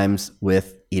to times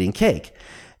with eating cake.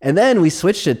 And then we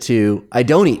switched it to, I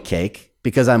don't eat cake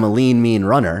because I'm a lean, mean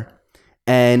runner.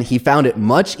 And he found it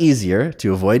much easier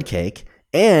to avoid cake.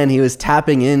 And he was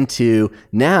tapping into,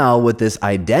 now with this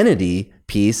identity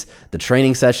piece, the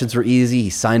training sessions were easy. He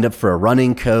signed up for a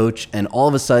running coach, and all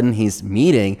of a sudden he's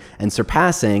meeting and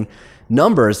surpassing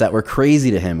numbers that were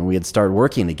crazy to him. And we had started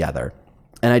working together.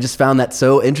 And I just found that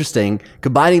so interesting.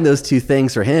 Combining those two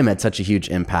things for him had such a huge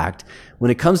impact.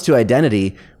 When it comes to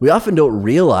identity, we often don't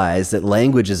realize that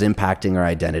language is impacting our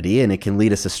identity, and it can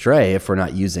lead us astray if we're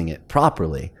not using it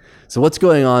properly. So what's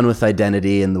going on with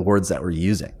identity and the words that we're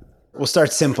using? We'll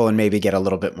start simple and maybe get a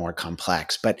little bit more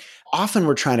complex, but often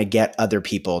we're trying to get other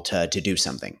people to do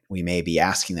something. We may be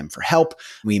asking them for help.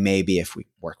 We may be, if we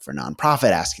work for a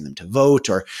nonprofit, asking them to vote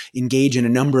or engage in a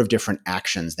number of different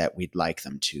actions that we'd like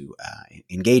them to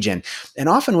engage in. And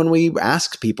often when we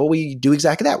ask people, we do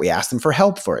exactly that. We ask them for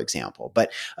help, for example. But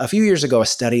a few years ago, a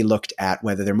study looked at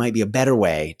whether there might be a better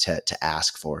way to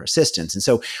ask for assistance. And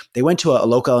so they went to a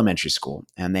local elementary school,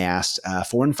 and they asked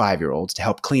 4 and 5-year-olds to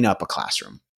help clean up a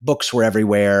classroom. Books were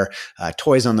everywhere,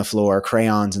 toys on the floor,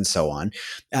 crayons, and so on.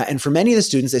 And for many of the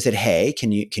students, they said, hey,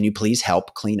 can you please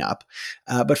help clean up?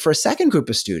 But for a second group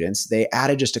of students, they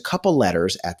added just a couple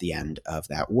letters at the end of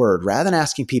that word. Rather than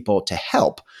asking people to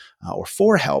help or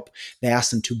for help, they asked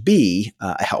them to be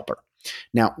a helper.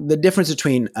 Now, the difference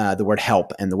between the word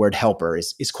help and the word helper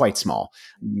is quite small.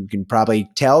 You can probably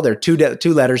tell they're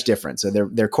two letters different, so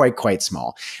they're quite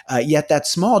small. Yet that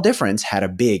small difference had a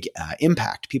big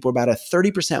impact. People were about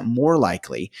 30% more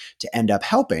likely to end up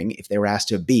helping if they were asked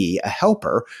to be a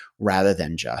helper rather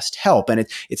than just help. And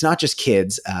it's not just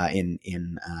kids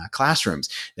in classrooms.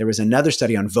 There was another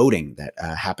study on voting that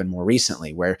happened more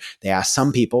recently, where they asked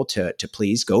some people to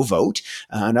please go vote,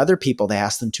 and other people they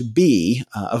asked them to be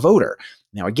a voter.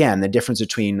 Now, again, the difference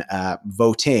between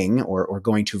voting or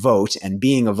going to vote and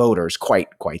being a voter is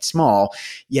quite small,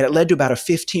 yet it led to about a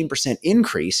 15%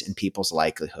 increase in people's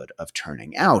likelihood of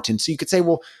turning out. And so you could say,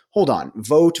 well, hold on,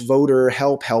 vote, voter,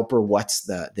 help, helper, what's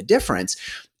the difference?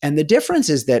 And the difference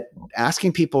is that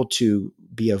asking people to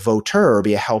be a voter or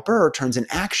be a helper turns an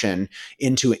action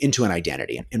into an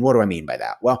identity. And what do I mean by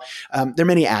that? Well, there are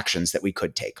many actions that we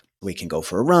could take. We can go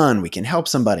for a run, we can help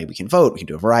somebody, we can vote, we can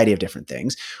do a variety of different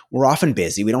things. We're often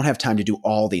busy. We don't have time to do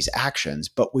all these actions,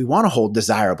 but we want to hold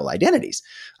desirable identities.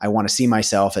 I want to see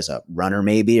myself as a runner,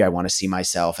 maybe. I want to see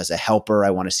myself as a helper. I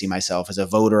want to see myself as a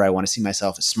voter. I want to see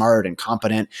myself as smart and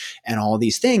competent and all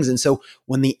these things. And so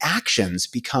when the actions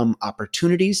become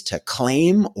opportunities to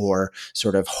claim or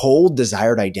sort of hold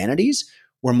desired identities,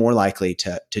 we're more likely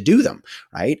to do them,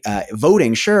 right?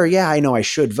 Voting, sure, yeah, I know I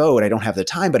should vote. I don't have the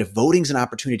time, but if voting's an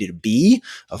opportunity to be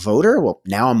a voter, well,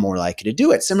 now I'm more likely to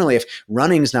do it. Similarly, if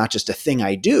running's not just a thing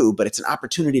I do, but it's an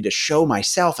opportunity to show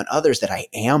myself and others that I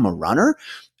am a runner,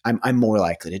 I'm more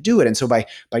likely to do it. And so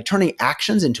by turning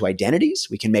actions into identities,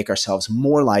 we can make ourselves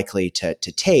more likely to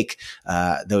take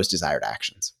those desired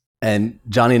actions. And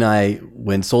Johnny and I,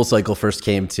 when SoulCycle first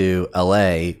came to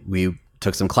LA, we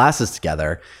took some classes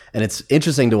together, and it's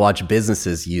interesting to watch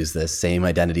businesses use this same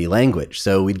identity language.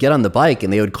 So we'd get on the bike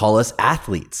and they would call us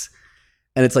athletes.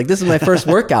 And it's like, this is my first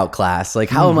workout class. Like,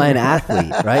 how am I an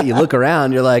athlete, right? You look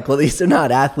around, you're like, well, these are not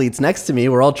athletes next to me.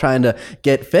 We're all trying to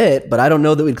get fit, but I don't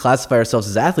know that we'd classify ourselves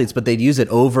as athletes, but they'd use it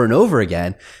over and over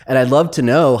again. And I'd love to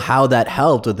know how that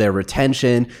helped with their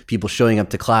retention, people showing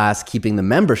up to class, keeping the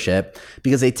membership,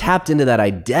 because they tapped into that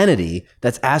identity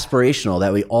that's aspirational,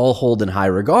 that we all hold in high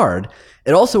regard.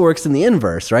 It also works in the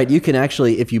inverse, right? You can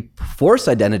actually, if you force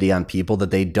identity on people that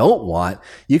they don't want,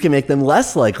 you can make them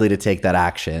less likely to take that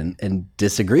action and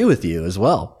disagree with you as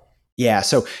well. Yeah.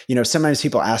 So, sometimes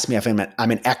people ask me if I'm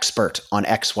an expert on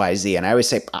XYZ. And I always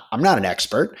say, I'm not an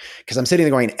expert, because I'm sitting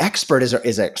there going, expert is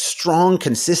a strong,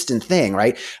 consistent thing,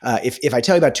 right? If I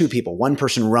tell you about two people, one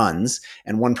person runs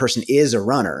and one person is a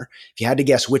runner, if you had to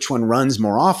guess which one runs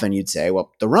more often, you'd say,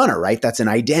 well, the runner, right? That's an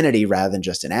identity rather than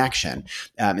just an action.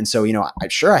 And so, I'm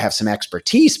sure I have some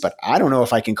expertise, but I don't know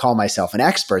if I can call myself an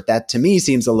expert. That to me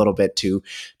seems a little bit too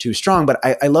strong. But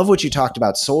I love what you talked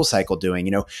about SoulCycle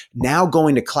doing. Now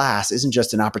going to class isn't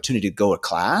just an opportunity to go to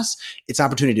class, it's an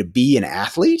opportunity to be an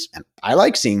athlete. And I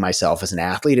like seeing myself as an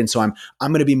athlete. And so I'm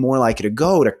going to be more likely to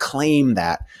go to claim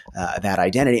that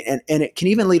identity. And it can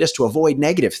even lead us to avoid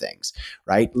negative things,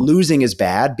 right? Losing is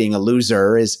bad. Being a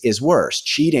loser is worse.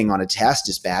 Cheating on a test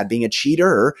is bad. Being a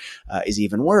cheater is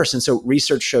even worse. And so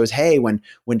research shows, hey, when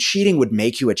cheating would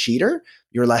make you a cheater,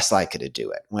 you're less likely to do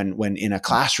it. When in a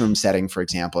classroom setting, for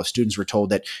example, if students were told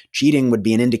that cheating would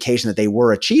be an indication that they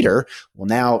were a cheater, well,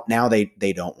 now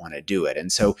they don't want to do it. And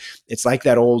so it's like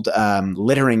that old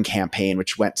littering campaign,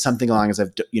 which went something along as if,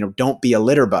 don't be a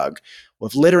litter bug. Well,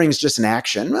 if littering is just an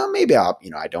action, well, maybe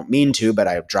I don't mean to, but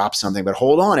I dropped something. But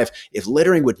hold on, if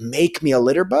littering would make me a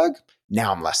litter bug,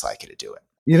 now I'm less likely to do it.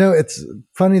 It's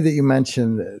funny that you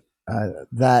mentioned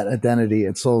that identity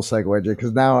at SoulCycle,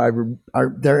 because now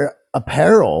their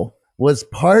apparel was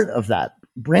part of that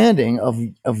branding of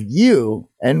you,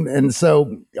 and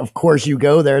so of course you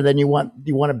go there, then you want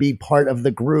to be part of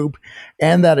the group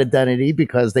and that identity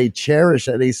because they cherish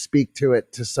it, they speak to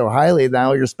it so highly.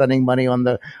 Now you're spending money on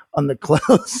the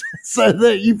clothes so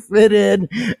that you fit in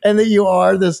and that you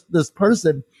are this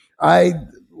person. I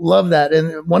love that.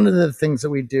 And one of the things that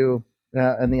we do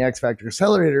in the X Factor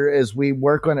Accelerator is we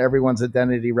work on everyone's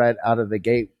identity right out of the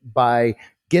gate by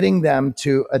getting them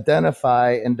to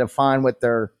identify and define what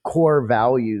their core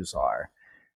values are,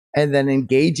 and then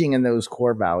engaging in those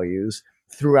core values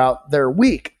throughout their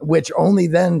week, which only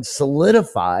then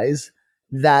solidifies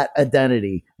that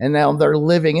identity. And now they're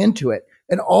living into it.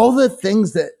 And all the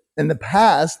things that in the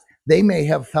past they may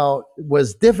have felt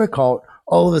was difficult,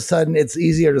 all of a sudden it's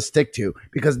easier to stick to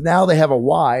because now they have a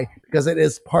why, because it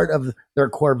is part of their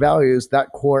core values,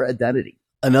 that core identity.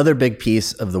 Another big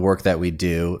piece of the work that we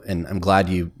do, and I'm glad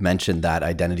you mentioned that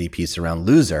identity piece around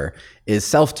loser, is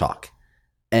self-talk.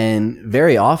 And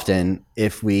very often,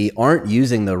 if we aren't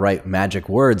using the right magic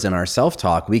words in our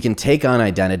self-talk, we can take on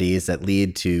identities that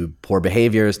lead to poor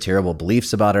behaviors, terrible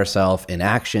beliefs about ourselves,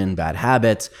 inaction, bad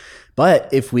habits.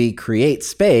 But if we create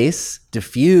space,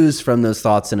 diffuse from those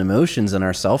thoughts and emotions in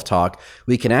our self-talk,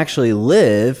 we can actually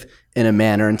live in a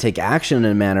manner and take action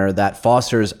in a manner that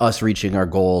fosters us reaching our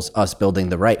goals, us building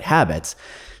the right habits.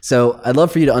 So I'd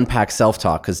love for you to unpack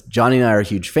self-talk, because Johnny and I are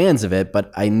huge fans of it,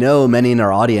 but I know many in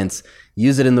our audience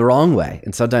use it in the wrong way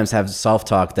and sometimes have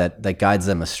self-talk that guides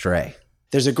them astray.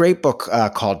 There's a great book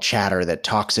called Chatter that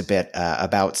talks a bit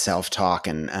about self-talk,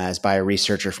 and is by a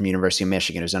researcher from University of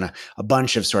Michigan who's done a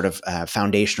bunch of sort of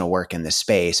foundational work in this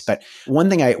space. But one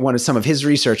thing some of his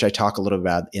research I talk a little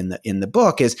about in the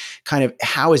book is kind of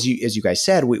how, as you guys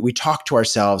said, we talk to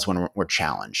ourselves when we're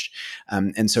challenged.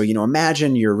 And so,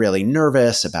 imagine you're really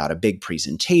nervous about a big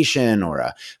presentation or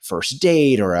a first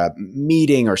date or a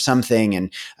meeting or something.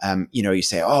 And, you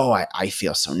say, oh, I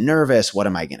feel so nervous. What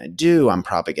am I going to do? I'm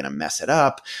probably going to mess it up.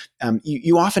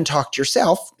 You often talk to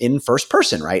yourself in first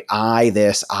person, right? I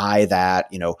this, I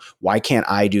that, why can't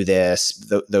I do this?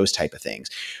 Those type of things.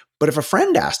 But if a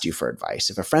friend asked you for advice,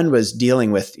 if a friend was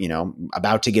dealing with,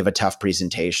 about to give a tough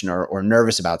presentation or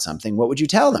nervous about something, what would you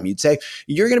tell them? You'd say,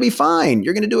 you're going to be fine.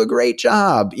 You're going to do a great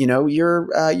job. You're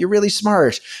really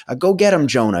smart. Go get them,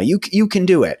 Jonah. You can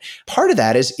do it. Part of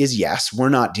that is yes, we're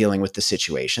not dealing with the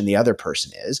situation. The other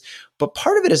person is. But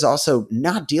part of it is also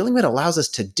not dealing with it allows us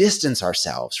to distance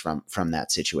ourselves from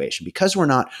that situation. Because we're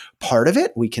not part of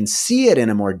it, we can see it in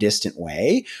a more distant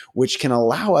way, which can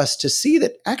allow us to see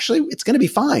that actually it's going to be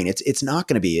fine. It's not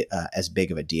going to be as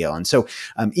big of a deal. And so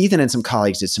Ethan and some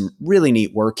colleagues did some really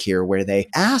neat work here where they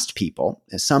asked people,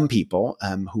 some people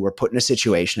who were put in a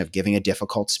situation of giving a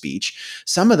difficult speech.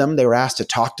 Some of them, they were asked to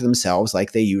talk to themselves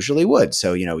like they usually would.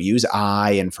 So, use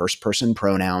I and first person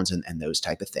pronouns and those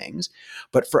type of things.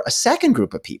 But for a second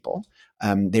group of people,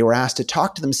 they were asked to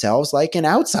talk to themselves like an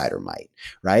outsider might,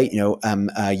 right?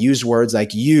 Use words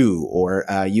like you, or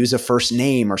use a first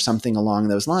name or something along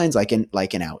those lines, like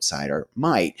an outsider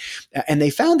might. And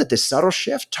they found that this subtle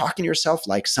shift, talking to yourself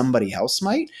like somebody else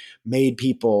might, made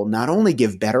people not only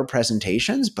give better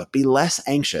presentations, but be less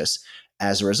anxious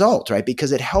as a result, right?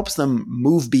 Because it helps them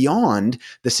move beyond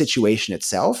the situation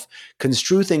itself,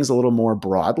 construe things a little more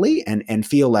broadly, and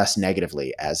feel less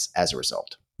negatively as a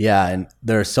result. Yeah, and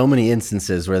there are so many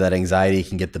instances where that anxiety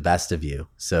can get the best of you.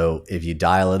 So if you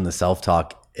dial in the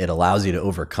self-talk, it allows you to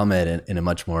overcome it in a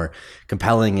much more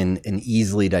compelling and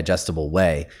easily digestible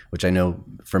way, which I know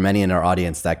for many in our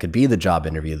audience, that could be the job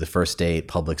interview, the first date,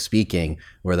 public speaking,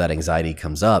 where that anxiety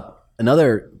comes up.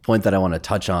 Another point that I want to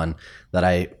touch on that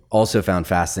I also found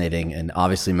fascinating, and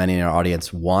obviously many in our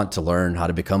audience want to learn how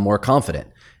to become more confident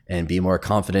and be more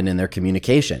confident in their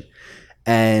communication.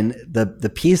 And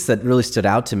the piece that really stood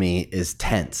out to me is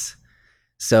tense.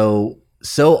 So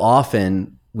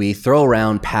often we throw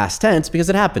around past tense because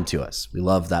it happened to us. We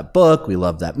love that book. We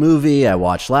love that movie. I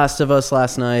watched Last of Us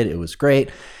last night. It was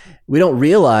great. We don't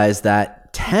realize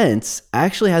that tense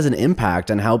actually has an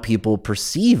impact on how people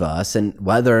perceive us and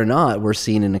whether or not we're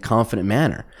seen in a confident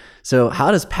manner. So how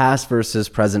does past versus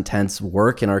present tense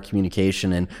work in our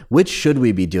communication, and which should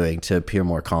we be doing to appear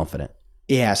more confident?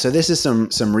 Yeah, so this is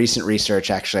some recent research.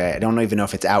 Actually, I don't even know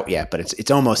if it's out yet, but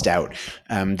it's almost out.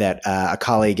 That a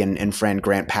colleague and friend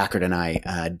Grant Packard and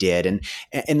I did,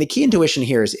 and the key intuition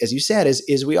here is, as you said,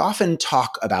 is we often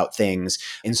talk about things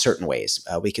in certain ways.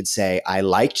 We could say, "I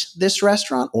liked this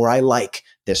restaurant," or "I like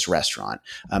this restaurant."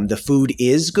 The food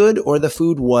is good, or the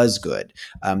food was good.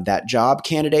 That job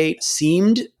candidate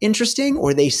seemed interesting,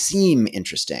 or they seem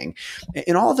interesting.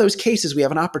 In all of those cases, we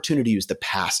have an opportunity to use the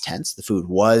past tense. The food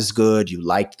was good. You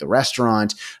liked the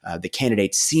restaurant. The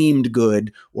candidate seemed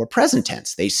good. Or present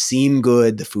tense. They seem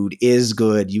good. The food is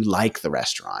good. You like the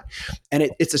restaurant. And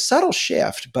it's a subtle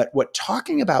shift, but what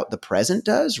talking about the present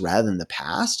does rather than the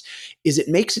past is it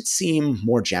makes it seem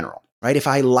more general. Right? If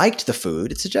I liked the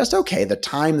food, it suggests, okay, the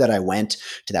time that I went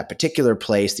to that particular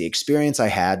place, the experience I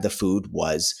had, the food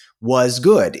was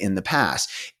good in the past.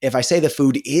 If I say the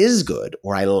food is good,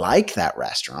 or I like that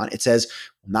restaurant, it says,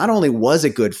 not only was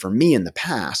it good for me in the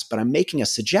past, but I'm making a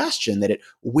suggestion that it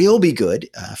will be good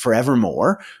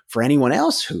forevermore for anyone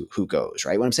else who goes,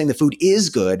 right? When I'm saying the food is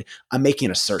good, I'm making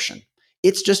an assertion.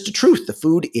 It's just a truth. The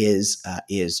food is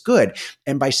good.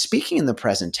 And by speaking in the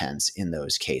present tense in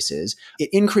those cases, it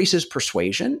increases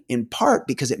persuasion, in part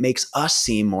because it makes us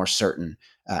seem more certain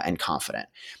and confident.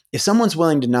 If someone's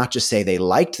willing to not just say they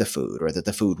liked the food or that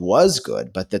the food was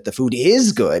good, but that the food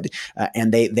is good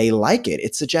and they like it,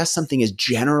 it suggests something is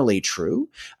generally true.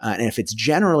 And if it's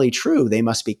generally true, they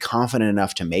must be confident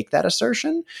enough to make that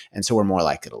assertion. And so we're more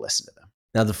likely to listen to them.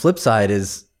 Now, the flip side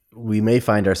is we may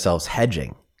find ourselves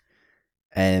hedging.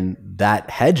 And that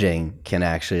hedging can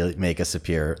actually make us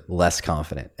appear less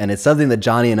confident. And it's something that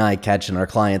Johnny and I catch in our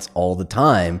clients all the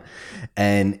time.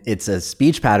 And it's a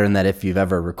speech pattern that if you've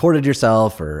ever recorded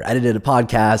yourself or edited a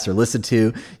podcast or listened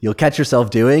to, you'll catch yourself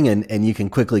doing and you can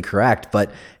quickly correct.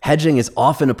 But hedging is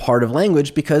often a part of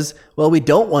language because, well, we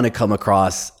don't want to come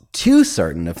across too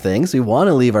certain of things. We want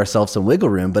to leave ourselves some wiggle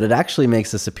room, but it actually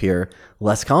makes us appear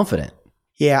less confident.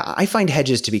 Yeah, I find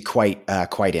hedges to be quite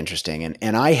interesting,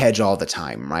 and I hedge all the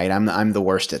time, right? I'm the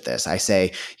worst at this. I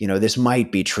say, this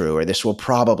might be true, or this will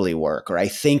probably work, or I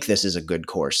think this is a good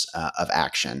course of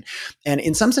action. And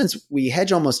in some sense, we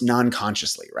hedge almost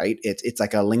non-consciously, right? It's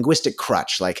like a linguistic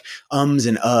crutch, like ums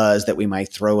and uhs that we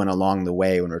might throw in along the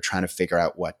way when we're trying to figure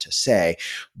out what to say.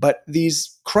 But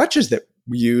these crutches that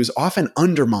we use often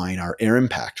undermine our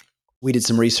impact. We did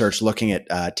some research looking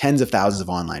at tens of thousands of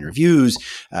online reviews,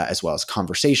 as well as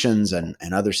conversations and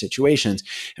other situations.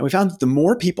 And we found that the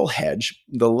more people hedge,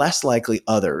 the less likely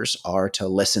others are to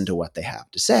listen to what they have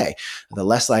to say. The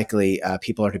less likely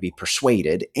people are to be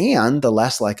persuaded, and the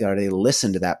less likely are they to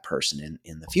listen to that person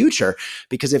in the future.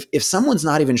 Because if someone's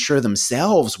not even sure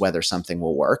themselves whether something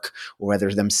will work, or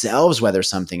whether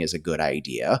something is a good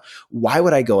idea, why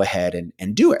would I go ahead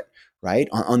and do it? right?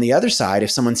 On the other side, if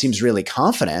someone seems really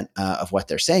confident of what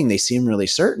they're saying, they seem really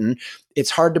certain, it's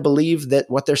hard to believe that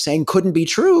what they're saying couldn't be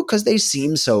true because they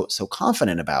seem so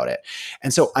confident about it.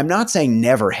 And so I'm not saying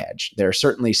never hedge. There are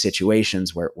certainly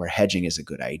situations where hedging is a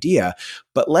good idea,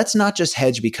 but let's not just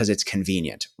hedge because it's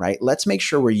convenient, right? Let's make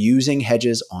sure we're using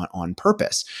hedges on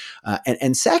purpose.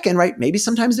 And second, right, maybe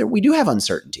sometimes we do have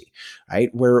uncertainty, right?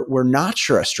 We're not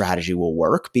sure a strategy will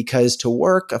work because to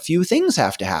work, a few things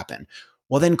have to happen.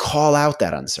 Well, then call out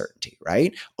that uncertainty,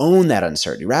 right? Own that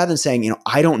uncertainty rather than saying,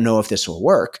 I don't know if this will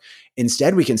work.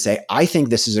 Instead, we can say, I think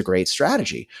this is a great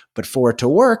strategy, but for it to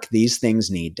work, these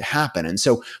things need to happen. And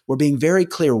so we're being very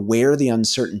clear where the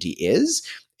uncertainty is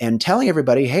and telling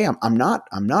everybody, hey, I'm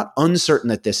not uncertain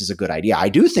that this is a good idea. I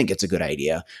do think it's a good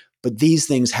idea, but these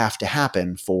things have to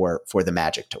happen for the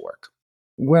magic to work.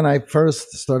 When I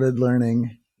first started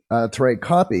learning to write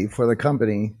copy for the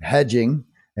company, hedging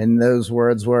and those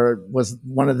words was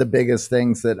one of the biggest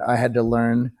things that I had to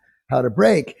learn how to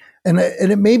break. And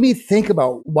it made me think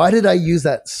about, why did I use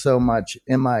that so much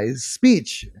in my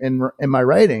speech, in my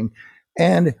writing?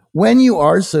 And when you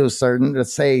are so certain to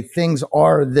say things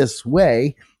are this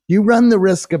way, you run the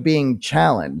risk of being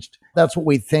challenged. That's what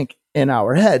we think in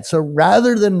our head. So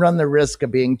rather than run the risk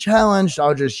of being challenged,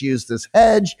 I'll just use this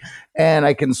hedge and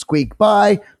I can squeak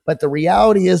by. But the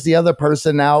reality is the other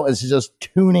person now is just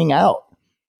tuning out.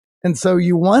 And so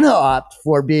you want to opt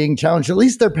for being challenged. At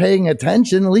least they're paying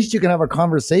attention. At least you can have a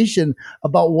conversation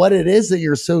about what it is that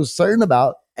you're so certain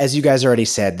about. As you guys already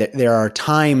said, that there are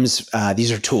times,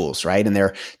 these are tools, right? And there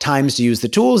are times to use the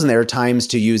tools and there are times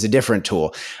to use a different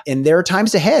tool. And there are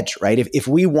times to hedge, right? If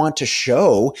we want to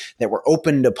show that we're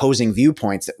open to opposing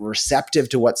viewpoints, that we're receptive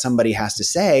to what somebody has to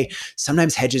say,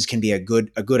 sometimes hedges can be a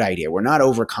good idea. We're not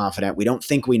overconfident. We don't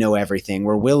think we know everything.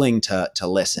 We're willing to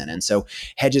listen. And so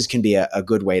hedges can be a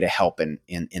good way to help in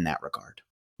that regard.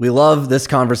 We love this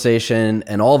conversation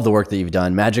and all of the work that you've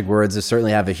done. Magic words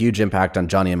certainly have a huge impact on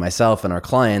Johnny and myself and our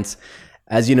clients.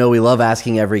 As you know, we love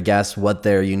asking every guest what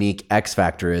their unique X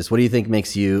factor is. What do you think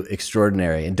makes you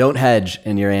extraordinary? And don't hedge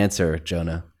in your answer,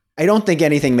 Jonah. I don't think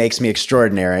anything makes me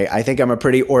extraordinary. I think I'm a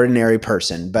pretty ordinary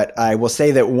person, but I will say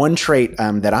that one trait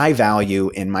that I value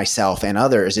in myself and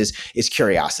others is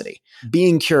curiosity.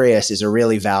 Being curious is a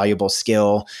really valuable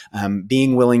skill.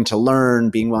 Being willing to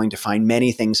learn, being willing to find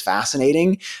many things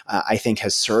fascinating, I think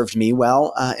has served me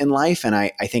well in life. And I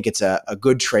think it's a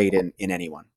good trait in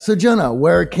anyone. So Jonah,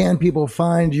 where can people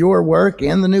find your work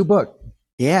and the new book?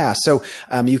 Yeah, so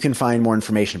you can find more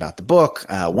information about the book,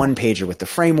 one-pager with the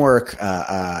framework,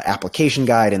 application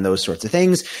guide, and those sorts of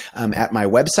things at my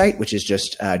website, which is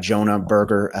just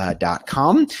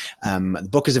jonahberger.com. The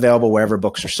book is available wherever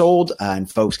books are sold,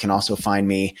 and folks can also find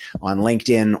me on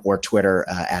LinkedIn or Twitter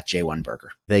at J1Berger.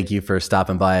 Thank you for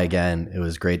stopping by again. It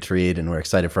was great to read, and we're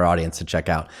excited for our audience to check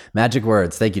out. Magic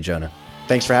words. Thank you, Jonah.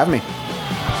 Thanks for having me.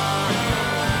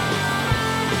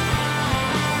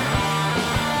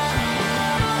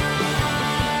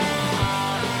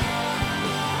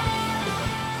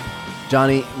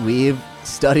 Johnny, we've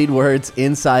studied words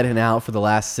inside and out for the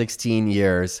last 16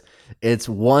 years. It's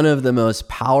one of the most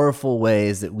powerful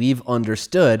ways that we've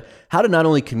understood how to not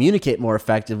only communicate more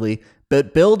effectively,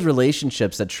 but build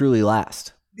relationships that truly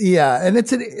last. Yeah, and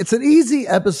it's an easy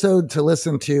episode to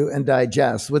listen to and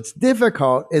digest. What's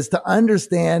difficult is to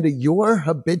understand your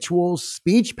habitual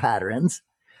speech patterns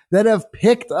that have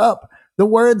picked up the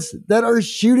words that are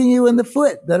shooting you in the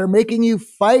foot, that are making you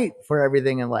fight for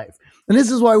everything in life. And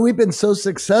this is why we've been so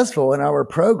successful in our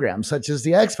programs, such as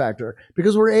the X Factor,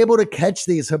 because we're able to catch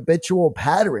these habitual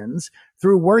patterns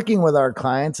through working with our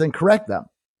clients and correct them.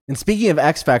 And speaking of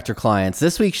X Factor clients,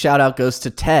 this week's shout out goes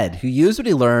to Ted, who used what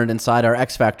he learned inside our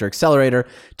X Factor Accelerator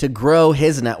to grow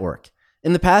his network.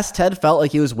 In the past, Ted felt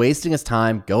like he was wasting his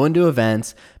time going to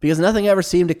events because nothing ever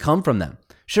seemed to come from them.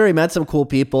 Sure, he met some cool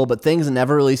people, but things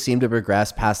never really seemed to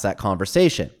progress past that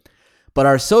conversation. But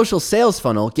our social sales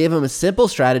funnel gave him a simple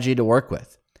strategy to work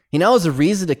with. He now has a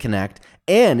reason to connect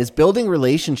and is building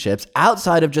relationships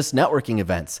outside of just networking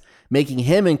events, making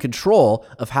him in control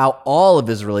of how all of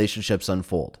his relationships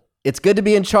unfold. It's good to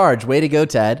be in charge. Way to go,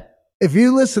 Ted. If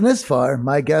you listen this far,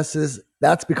 my guess is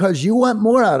that's because you want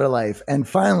more out of life and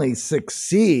finally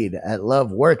succeed at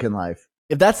love, work, and life.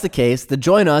 If that's the case, then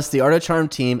join us, the Art of Charm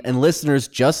team, and listeners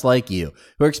just like you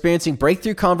who are experiencing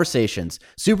breakthrough conversations,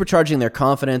 supercharging their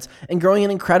confidence, and growing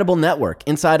an incredible network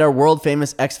inside our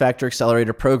world-famous X Factor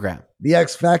Accelerator program. The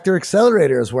X Factor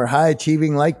Accelerator is where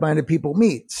high-achieving, like-minded people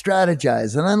meet,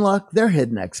 strategize, and unlock their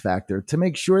hidden X Factor to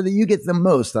make sure that you get the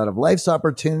most out of life's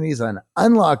opportunities and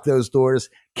unlock those doors,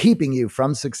 keeping you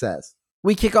from success.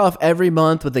 We kick off every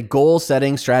month with a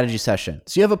goal-setting strategy session,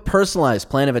 so you have a personalized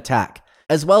plan of attack,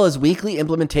 as well as weekly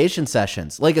implementation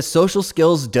sessions like a social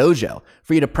skills dojo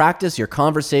for you to practice your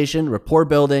conversation, rapport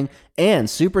building, and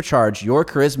supercharge your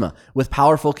charisma with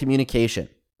powerful communication.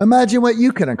 Imagine what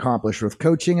you can accomplish with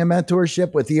coaching and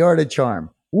mentorship with the Art of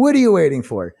Charm. What are you waiting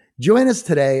for? Join us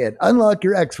today at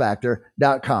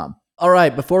unlockyourxfactor.com. All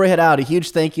right, before we head out, a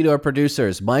huge thank you to our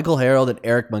producers, Michael Harold and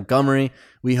Eric Montgomery.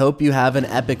 We hope you have an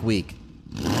epic week.